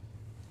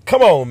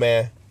 Come on,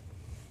 man.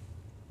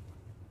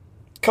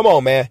 Come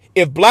on, man.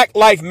 If black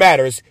life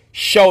matters,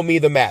 show me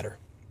the matter.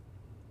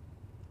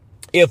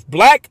 If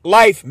black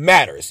life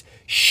matters,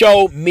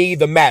 show me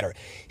the matter.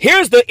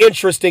 Here's the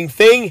interesting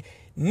thing.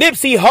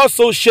 Nipsey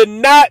Hussle should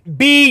not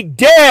be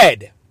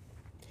dead.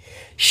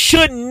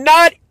 Should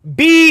not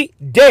be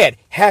dead.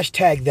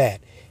 Hashtag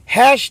that.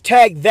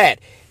 Hashtag that.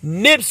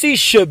 Nipsey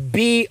should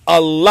be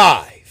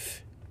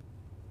alive.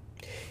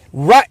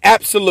 Right,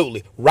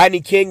 absolutely. Rodney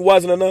King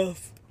wasn't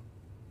enough.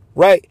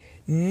 Right?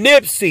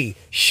 Nipsey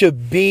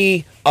should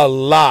be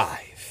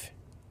alive.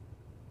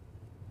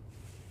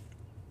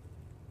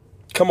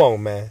 Come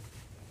on, man.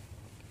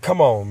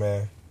 Come on,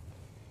 man.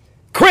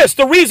 Chris,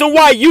 the reason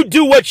why you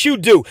do what you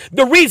do,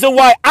 the reason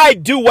why I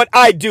do what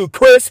I do,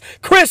 Chris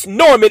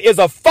Norman is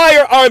a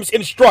firearms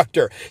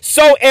instructor.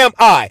 So am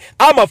I.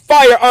 I'm a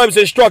firearms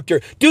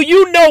instructor. Do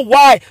you know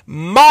why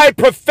my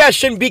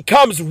profession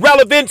becomes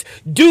relevant?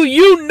 Do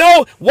you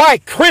know why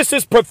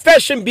Chris's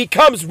profession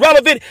becomes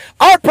relevant?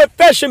 Our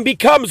profession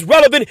becomes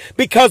relevant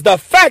because the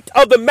fact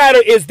of the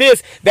matter is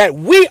this, that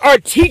we are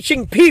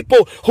teaching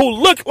people who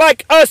look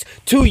like us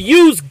to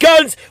use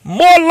guns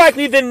more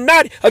likely than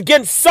not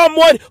against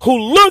someone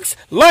who looks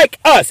like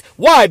us.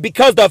 Why?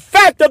 Because the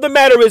fact of the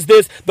matter is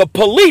this, the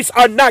police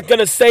are not going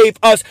to save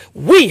us.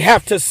 We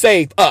have to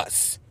save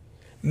us.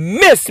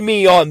 Miss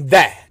me on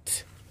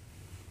that.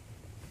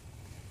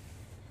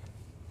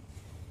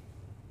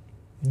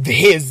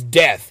 His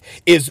death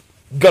is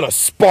going to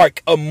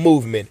spark a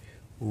movement.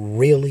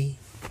 Really?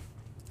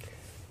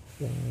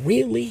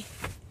 Really?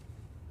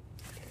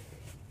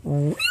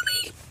 Really?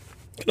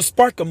 Going to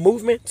spark a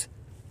movement?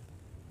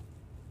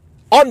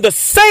 On the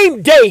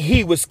same day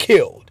he was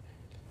killed.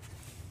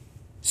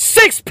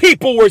 6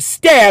 people were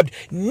stabbed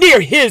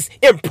near his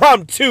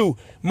impromptu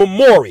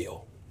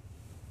memorial.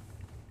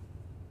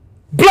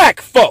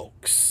 Black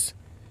folks.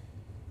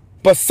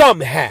 But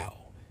somehow,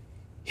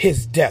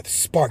 his death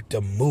sparked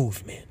a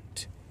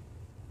movement.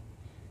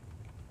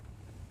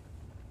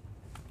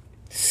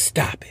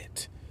 Stop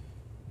it.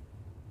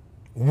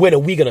 When are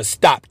we going to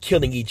stop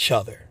killing each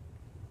other?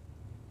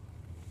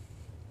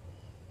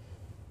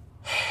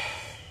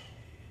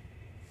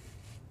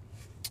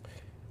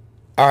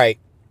 All right.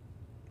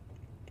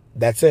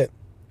 That's it.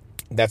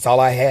 That's all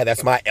I had.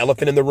 That's my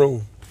elephant in the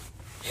room.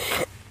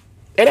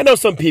 And I know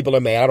some people are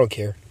mad. I don't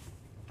care.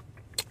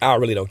 I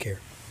really don't care.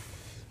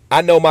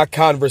 I know my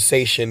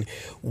conversation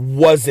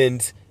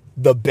wasn't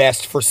the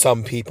best for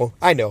some people.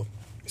 I know.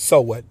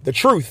 So what? The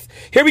truth.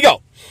 Here we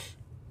go.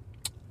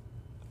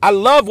 I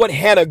love what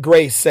Hannah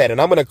Grace said, and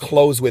I'm going to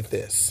close with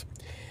this.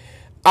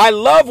 I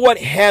love what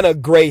Hannah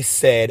Grace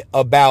said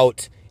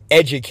about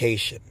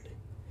education.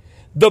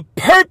 The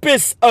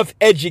purpose of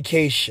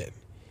education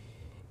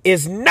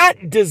is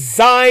not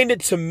designed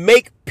to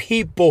make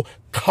people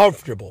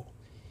comfortable.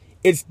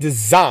 It's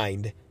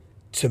designed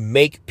to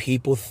make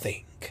people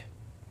think.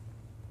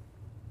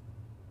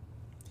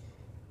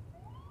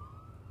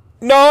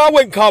 No, I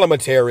wouldn't call him a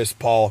terrorist,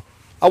 Paul.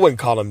 I wouldn't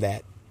call him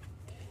that.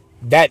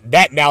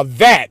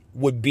 That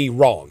would be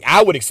wrong.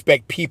 I would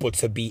expect people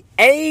to be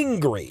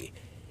angry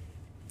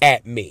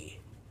at me.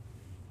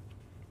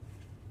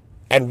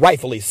 And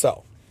rightfully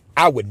so.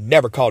 I would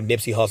never call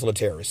Nipsey Hussle a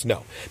terrorist.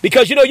 No.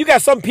 Because, you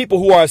got some people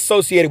who are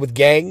associated with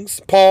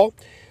gangs, Paul,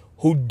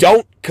 who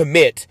don't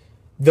commit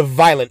the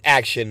violent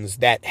actions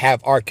that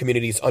have our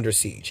communities under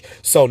siege.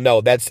 So,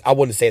 no, I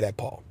wouldn't say that,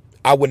 Paul.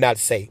 I would not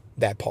say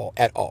that, Paul,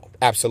 at all.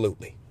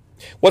 Absolutely.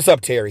 What's up,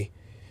 Terry?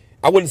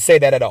 I wouldn't say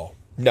that at all.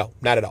 No,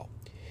 not at all.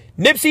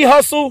 Nipsey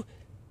Hussle,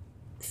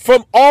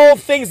 from all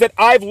things that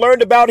I've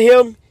learned about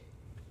him,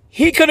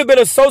 he could have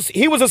been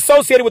he was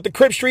associated with the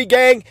Crip Street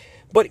gang,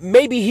 but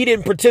maybe he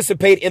didn't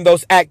participate in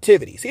those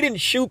activities. He didn't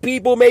shoot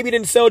people. Maybe he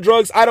didn't sell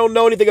drugs. I don't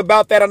know anything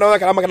about that. I'm not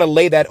going to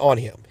lay that on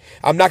him.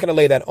 I'm not going to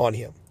lay that on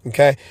him.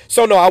 Okay?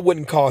 So, no, I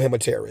wouldn't call him a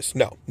terrorist.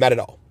 No, not at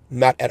all.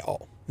 Not at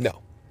all.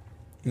 No,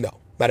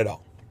 not at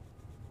all.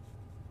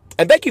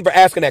 And thank you for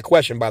asking that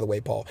question, by the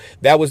way, Paul.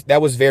 That was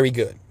very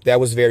good. That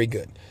was very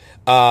good.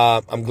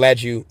 I'm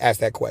glad you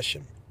asked that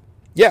question.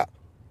 Yeah.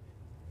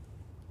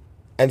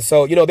 And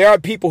so, there are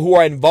people who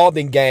are involved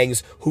in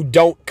gangs who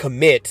don't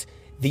commit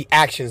the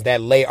actions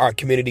that lay our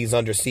communities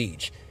under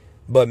siege.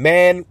 But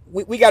man,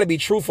 we got to be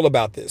truthful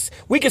about this.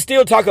 We can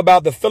still talk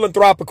about the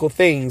philanthropical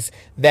things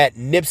that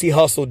Nipsey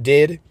Hussle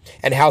did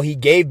and how he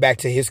gave back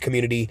to his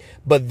community,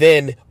 but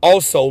then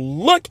also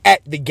look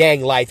at the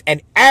gang life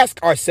and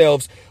ask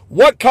ourselves,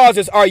 what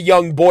causes our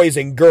young boys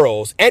and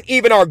girls and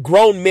even our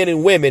grown men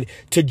and women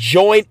to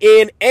join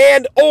in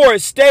and or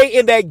stay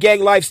in that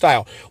gang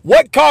lifestyle?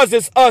 What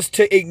causes us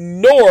to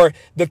ignore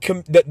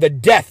the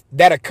death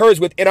that occurs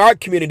within our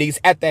communities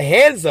at the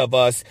hands of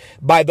us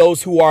by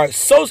those who are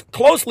so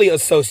closely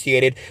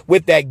associated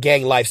with that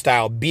gang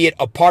lifestyle, be it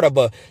a part of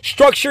a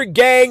structured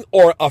gang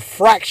or a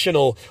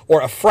fractional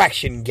or a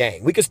fraction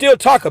gang? We can still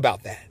talk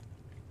about that.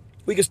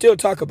 We can still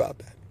talk about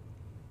that.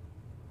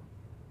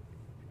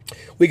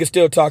 We can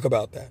still talk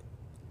about that.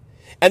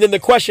 And then the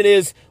question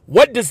is,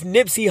 what does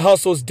Nipsey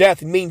Hussle's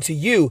death mean to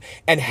you?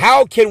 And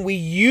how can we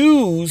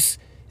use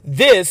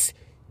this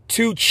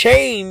to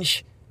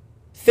change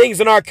things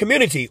in our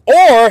community?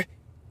 Or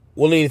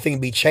will anything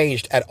be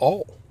changed at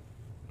all?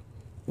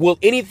 Will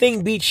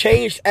anything be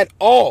changed at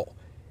all?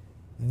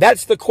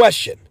 That's the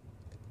question.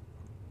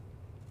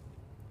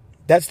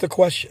 That's the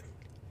question.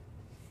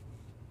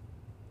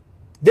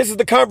 This is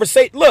the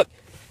conversation. Look,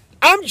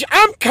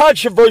 I'm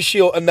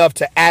controversial enough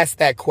to ask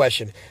that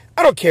question.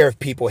 I don't care if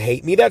people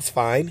hate me. That's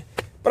fine.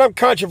 But I'm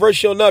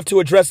controversial enough to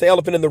address the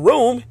elephant in the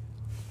room.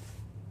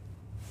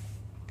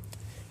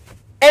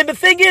 And the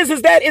thing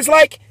is that it's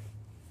like,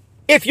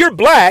 if you're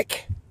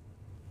black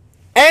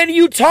and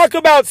you talk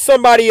about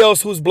somebody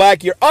else who's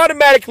black, you're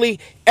automatically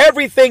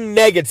everything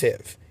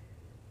negative.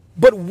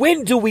 But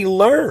when do we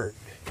learn?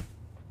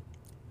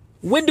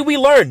 When do we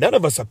learn? None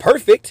of us are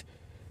perfect.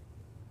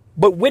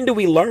 But when do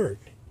we learn?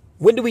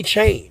 When do we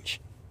change?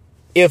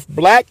 If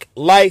Black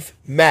life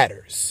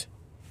matters,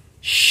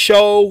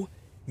 show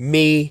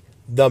me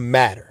the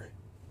matter.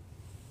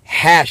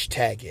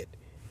 Hashtag it.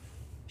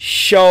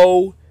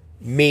 Show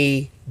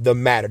me the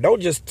matter. Don't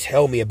just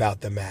tell me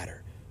about the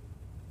matter.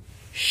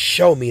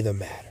 Show me the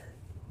matter.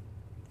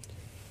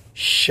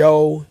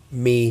 Show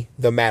me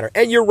the matter.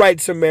 And you're right,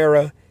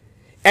 Samara.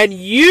 And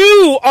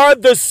you are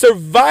the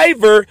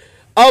survivor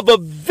of a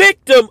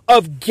victim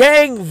of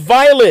gang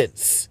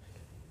violence.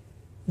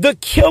 The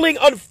killing,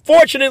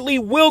 unfortunately,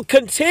 will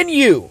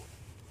continue.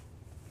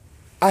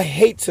 I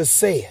hate to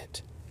say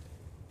it.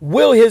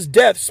 Will his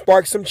death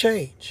spark some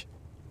change?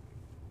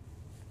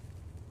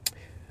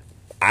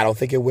 I don't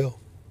think it will.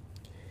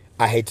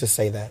 I hate to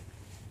say that.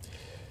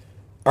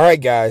 All right,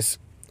 guys,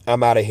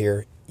 I'm out of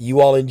here. You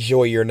all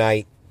enjoy your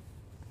night.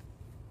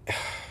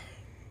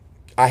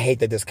 I hate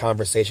that this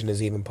conversation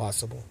is even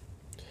possible.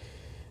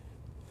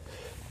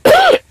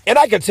 And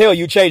I can tell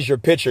you changed your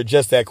picture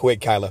just that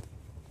quick, Kyla.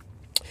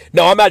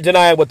 No, I'm not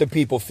denying what the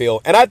people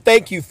feel. And I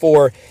thank you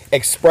for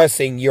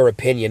expressing your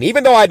opinion.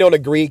 Even though I don't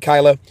agree,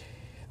 Kyla,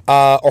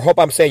 or hope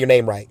I'm saying your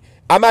name right.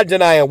 I'm not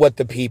denying what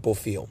the people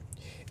feel.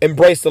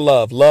 Embrace the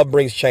love. Love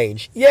brings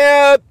change.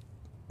 Yeah,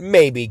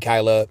 maybe,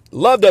 Kyla.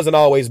 Love doesn't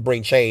always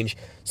bring change.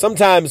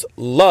 Sometimes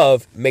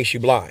love makes you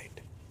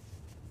blind.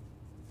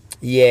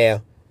 Yeah,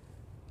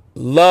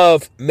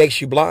 love makes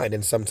you blind,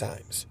 and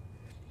sometimes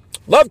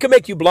love can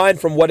make you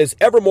blind from what is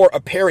ever more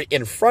apparent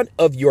in front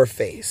of your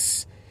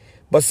face.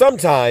 But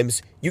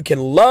sometimes you can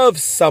love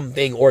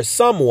something or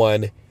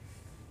someone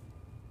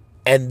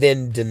and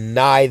then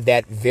deny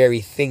that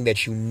very thing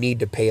that you need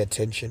to pay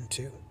attention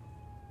to.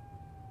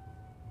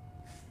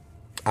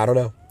 I don't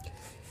know.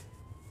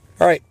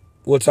 All right,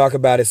 we'll talk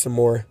about it some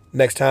more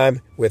next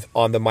time with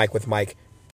On the Mic with Mike.